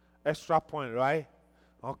extra point, right?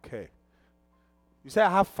 Okay. You say I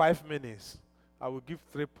have 5 minutes. I will give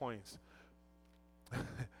 3 points.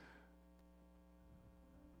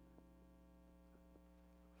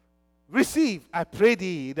 Receive, I pray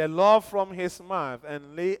thee, the law from his mouth,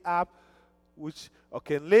 and lay up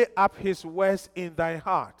his words in thy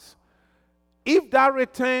heart. If thou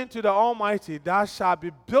return to the Almighty, thou shalt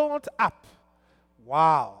be built up.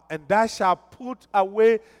 Wow. And thou shalt put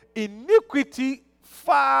away iniquity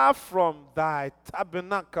far from thy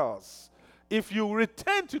tabernacles. If you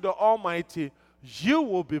return to the Almighty, you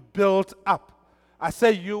will be built up. I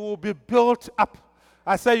say you will be built up.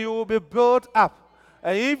 I say you will be built up.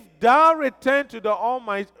 And if thou return to the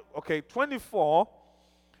Almighty, 24,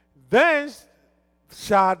 then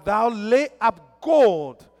shalt thou lay up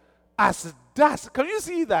gold as dust. Can you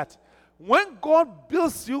see that? When God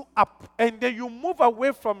builds you up and then you move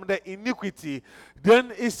away from the iniquity,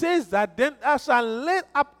 then it says that then thou shalt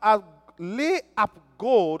lay up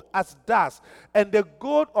gold as dust, and the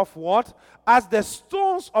gold of what? As the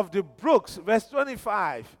stones of the brooks. Verse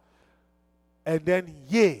 25. And then,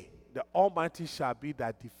 yea, the Almighty shall be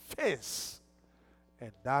thy defense,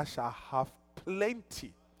 and thou shalt have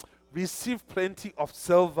plenty. Receive plenty of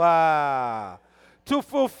silver to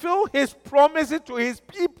fulfill his promises to his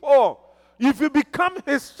people. If you become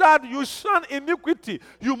his child, you shun iniquity.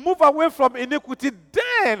 You move away from iniquity.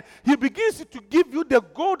 Then he begins to give you the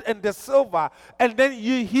gold and the silver, and then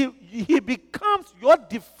he becomes your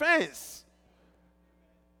defense.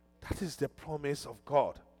 That is the promise of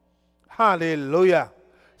God. Hallelujah.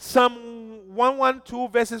 Psalm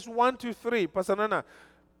 112 verses 1 to 3. Pastor Nana,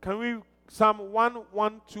 can we Psalm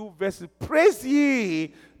 112 verses. Praise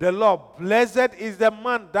ye the Lord. Blessed is the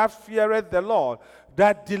man that feareth the Lord,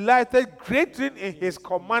 that delighteth greatly in his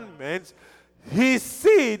commandments. His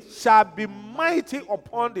seed shall be mighty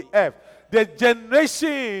upon the earth. The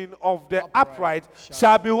generation of the upright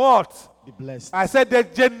shall be what? Be blessed. I said the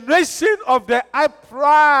generation of the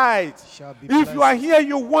upright Shall be If blessed. you are here,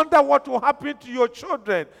 you wonder what will happen to your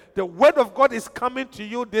children. The word of God is coming to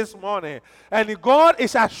you this morning. And God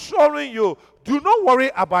is assuring you, do not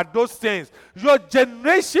worry about those things. Your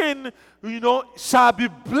generation, shall be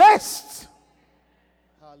blessed.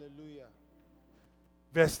 Hallelujah.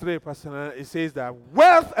 Verse 3, Pastor, it says that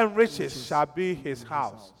wealth and riches shall be his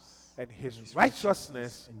house, and his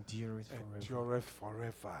righteousness endureth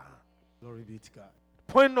forever. Glory be to God.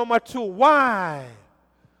 Point number 2, why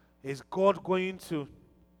is God going to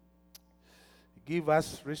give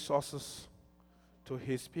us resources to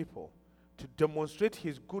his people, to demonstrate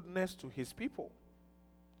his goodness to his people?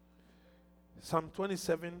 Psalm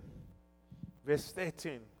 27, verse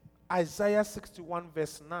 13. Isaiah 61,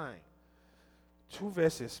 verse 9. 2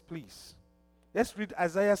 verses, please. Let's read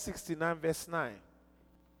Isaiah 69, verse 9.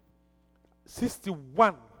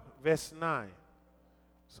 61, verse 9.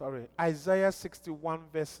 Sorry, Isaiah 61,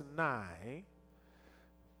 verse 9.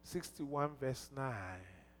 61, verse 9.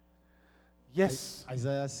 Yes.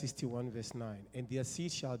 Isaiah 61, verse 9. And their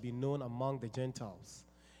seed shall be known among the Gentiles,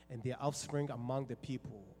 and their offspring among the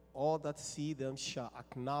people. All that see them shall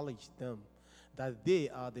acknowledge them, that they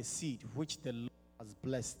are the seed which the Lord has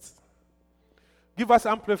blessed. Give us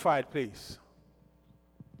amplified, please.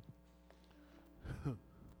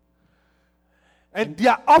 And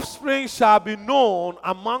their offspring shall be known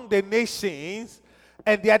among the nations,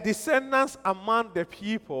 and their descendants among the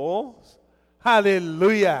peoples.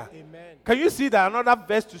 Hallelujah. Amen. Can you see that another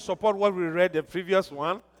verse to support what we read the previous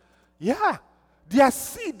one? Yeah. Their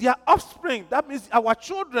seed, their offspring, that means our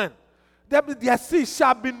children, that means their seed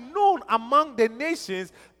shall be known among the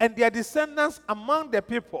nations, and their descendants among the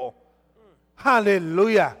people.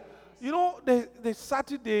 Hallelujah. You know, the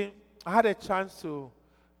Saturday, I had a chance to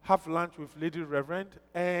have lunch with Lady Reverend,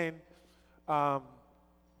 and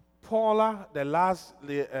Paula, the last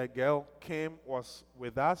girl, was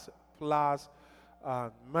with us, plus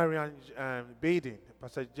Marian Baden,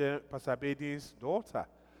 Pastor Baden's daughter.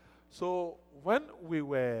 So when we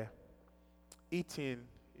were eating,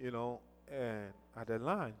 at the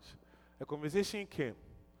lunch, a conversation came.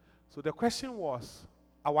 So the question was,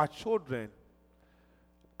 our children,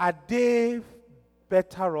 are they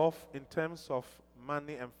better off in terms of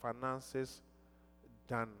money and finances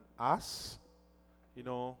than us?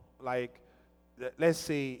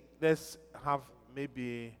 Let's have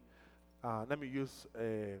maybe, let me use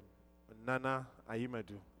Nana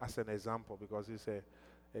Ayimedu as an example, because he's a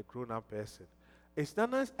grown-up person. Is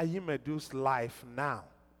Nana Ayimedu's life now,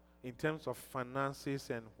 in terms of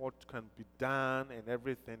finances and what can be done and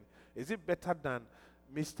everything, is it better than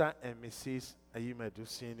Mr. and Mrs. Ayimedu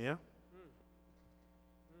Sr.?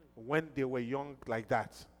 When they were young like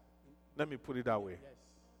that? Let me put it that way. Yes.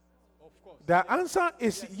 Of course. The answer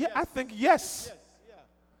is yes. I think yes. Yes.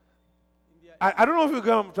 Yeah. I don't know if you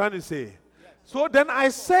get what I'm trying to say. Yes. So then I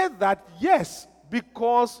said that yes,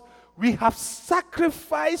 because we have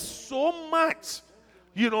sacrificed so much.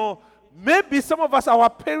 Maybe some of us, our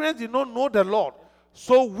parents did not know the Lord.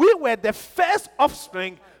 So we were the first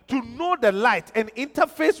offspring to know the light and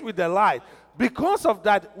interface with the light. Because of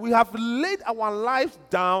that, we have laid our lives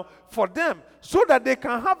down for them so that they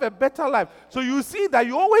can have a better life. So you see that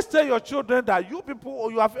you always tell your children that you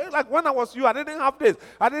people, you have, like when I was you, I didn't have this,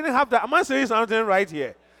 I didn't have that. Am I saying something right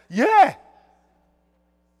here? Yeah.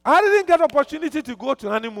 I didn't get opportunity to go to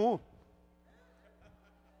honeymoon.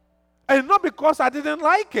 And not because I didn't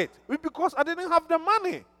like it, but because I didn't have the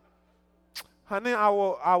money. Honey, I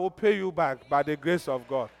will pay you back by the grace of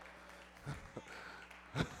God.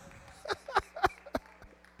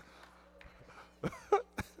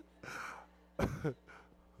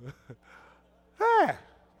 Hey.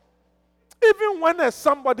 Even when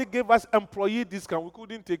somebody gave us employee discount, we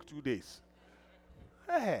couldn't take 2 days.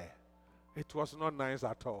 Hey. It was not nice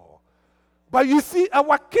at all. But you see,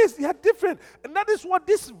 our case, they are different. And that is what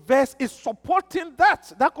this verse is supporting,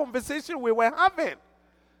 that conversation we were having.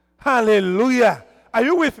 Hallelujah. Are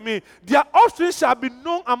you with me? Their offspring shall be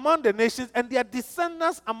known among the nations, and their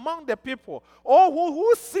descendants among the people. All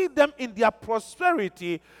who see them in their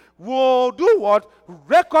prosperity will do what?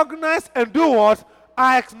 Recognize and do what?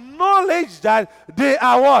 Acknowledge that they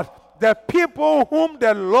are what? The people whom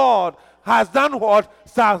the Lord has done what?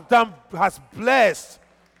 Has blessed.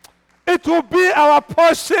 It will be our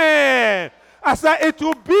portion. I said, it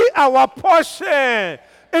will be our portion.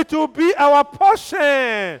 It will be our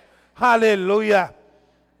portion. Hallelujah.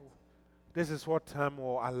 This is what time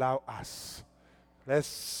will allow us.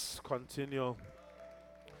 Let's continue.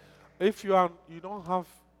 If you're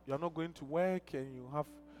not going to work and you have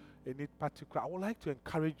any particular, I would like to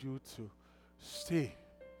encourage you to stay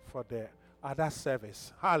for the other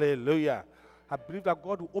service. Hallelujah. I believe that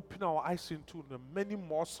God will open our eyes into the many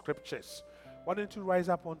more scriptures. Why don't you rise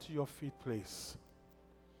up onto your feet, please?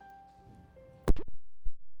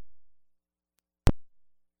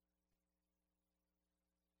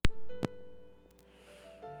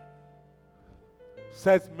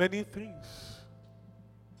 Says many things.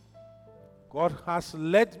 God has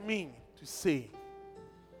led me to say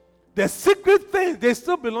the secret things, they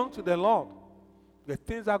still belong to the Lord. The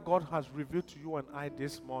things that God has revealed to you and I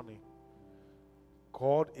this morning,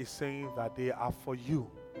 God is saying that they are for you.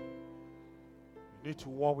 You need to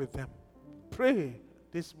walk with them. Pray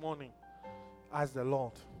this morning. Ask the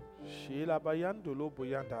Lord.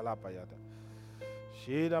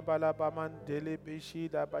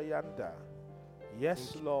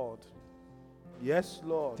 Yes, Lord. Yes,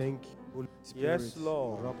 Lord. Thank you, Holy Spirit. Yes,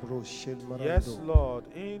 Lord. Rabro Shel Yes, Marando. Lord.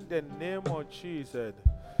 In the name of Jesus.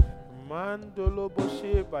 Mandolo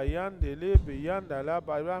boshe bayandele bayandala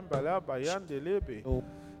bayambala bayandelebe. Oh.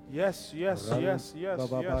 Yes, yes, Ran- yes, yes,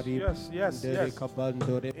 Bababari- yes, yes, Dere yes.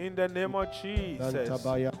 Kabandore. In the name of Jesus.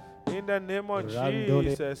 Dantabaya. In the name of Randole.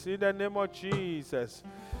 Jesus. In the name of Jesus.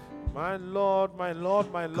 My Lord, my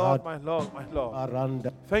Lord, my Lord, God. my Lord, my Lord.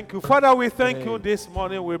 Aranda. Thank you. Father, we thank you Lord. this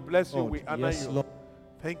morning. We bless you. Lord. We honor Yes, you. Lord.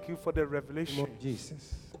 Thank you for the revelation. Lord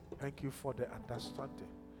Jesus. Thank you for the understanding.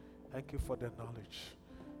 Thank you for the knowledge.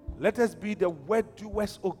 Let us be the word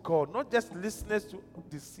doers, oh God, not just listeners to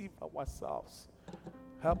deceive ourselves.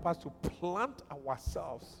 Help us to plant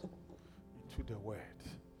ourselves into the word.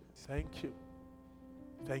 Thank you.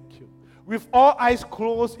 Thank you. With all eyes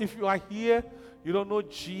closed, if you are here, you don't know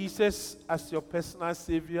Jesus as your personal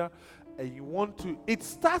Savior, and you want to, it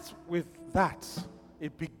starts with that.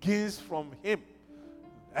 It begins from Him.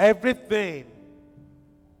 Everything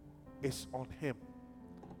is on Him.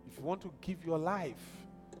 If you want to give your life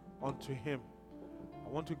unto Him, I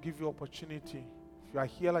want to give you opportunity. If you are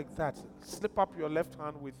here like that, slip up your left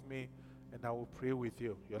hand with me and I will pray with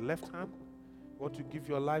you. Your left hand, you want to give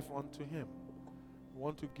your life unto Him. You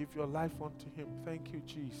want to give your life unto Him. Thank you,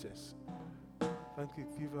 Jesus. Thank you.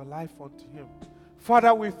 Give your life unto Him.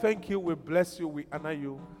 Father, we thank you, we bless you, we honor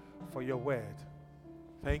you for your word.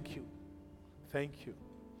 Thank you. Thank you.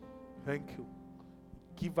 Thank you.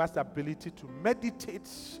 Give us the ability to meditate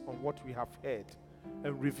on what we have heard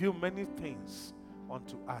and reveal many things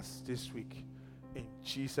unto us this week. In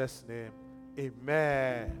Jesus' name,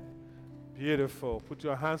 amen. Beautiful. Put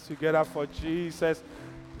your hands together for Jesus.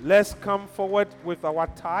 Let's come forward with our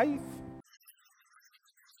tithe.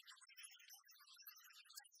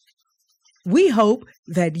 We hope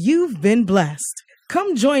that you've been blessed.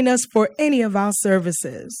 Come join us for any of our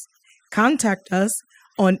services. Contact us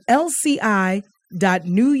on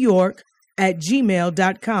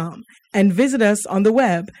lci.newyork@gmail.com and visit us on the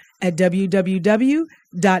web at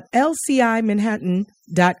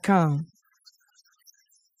www.lcimanhattan.com.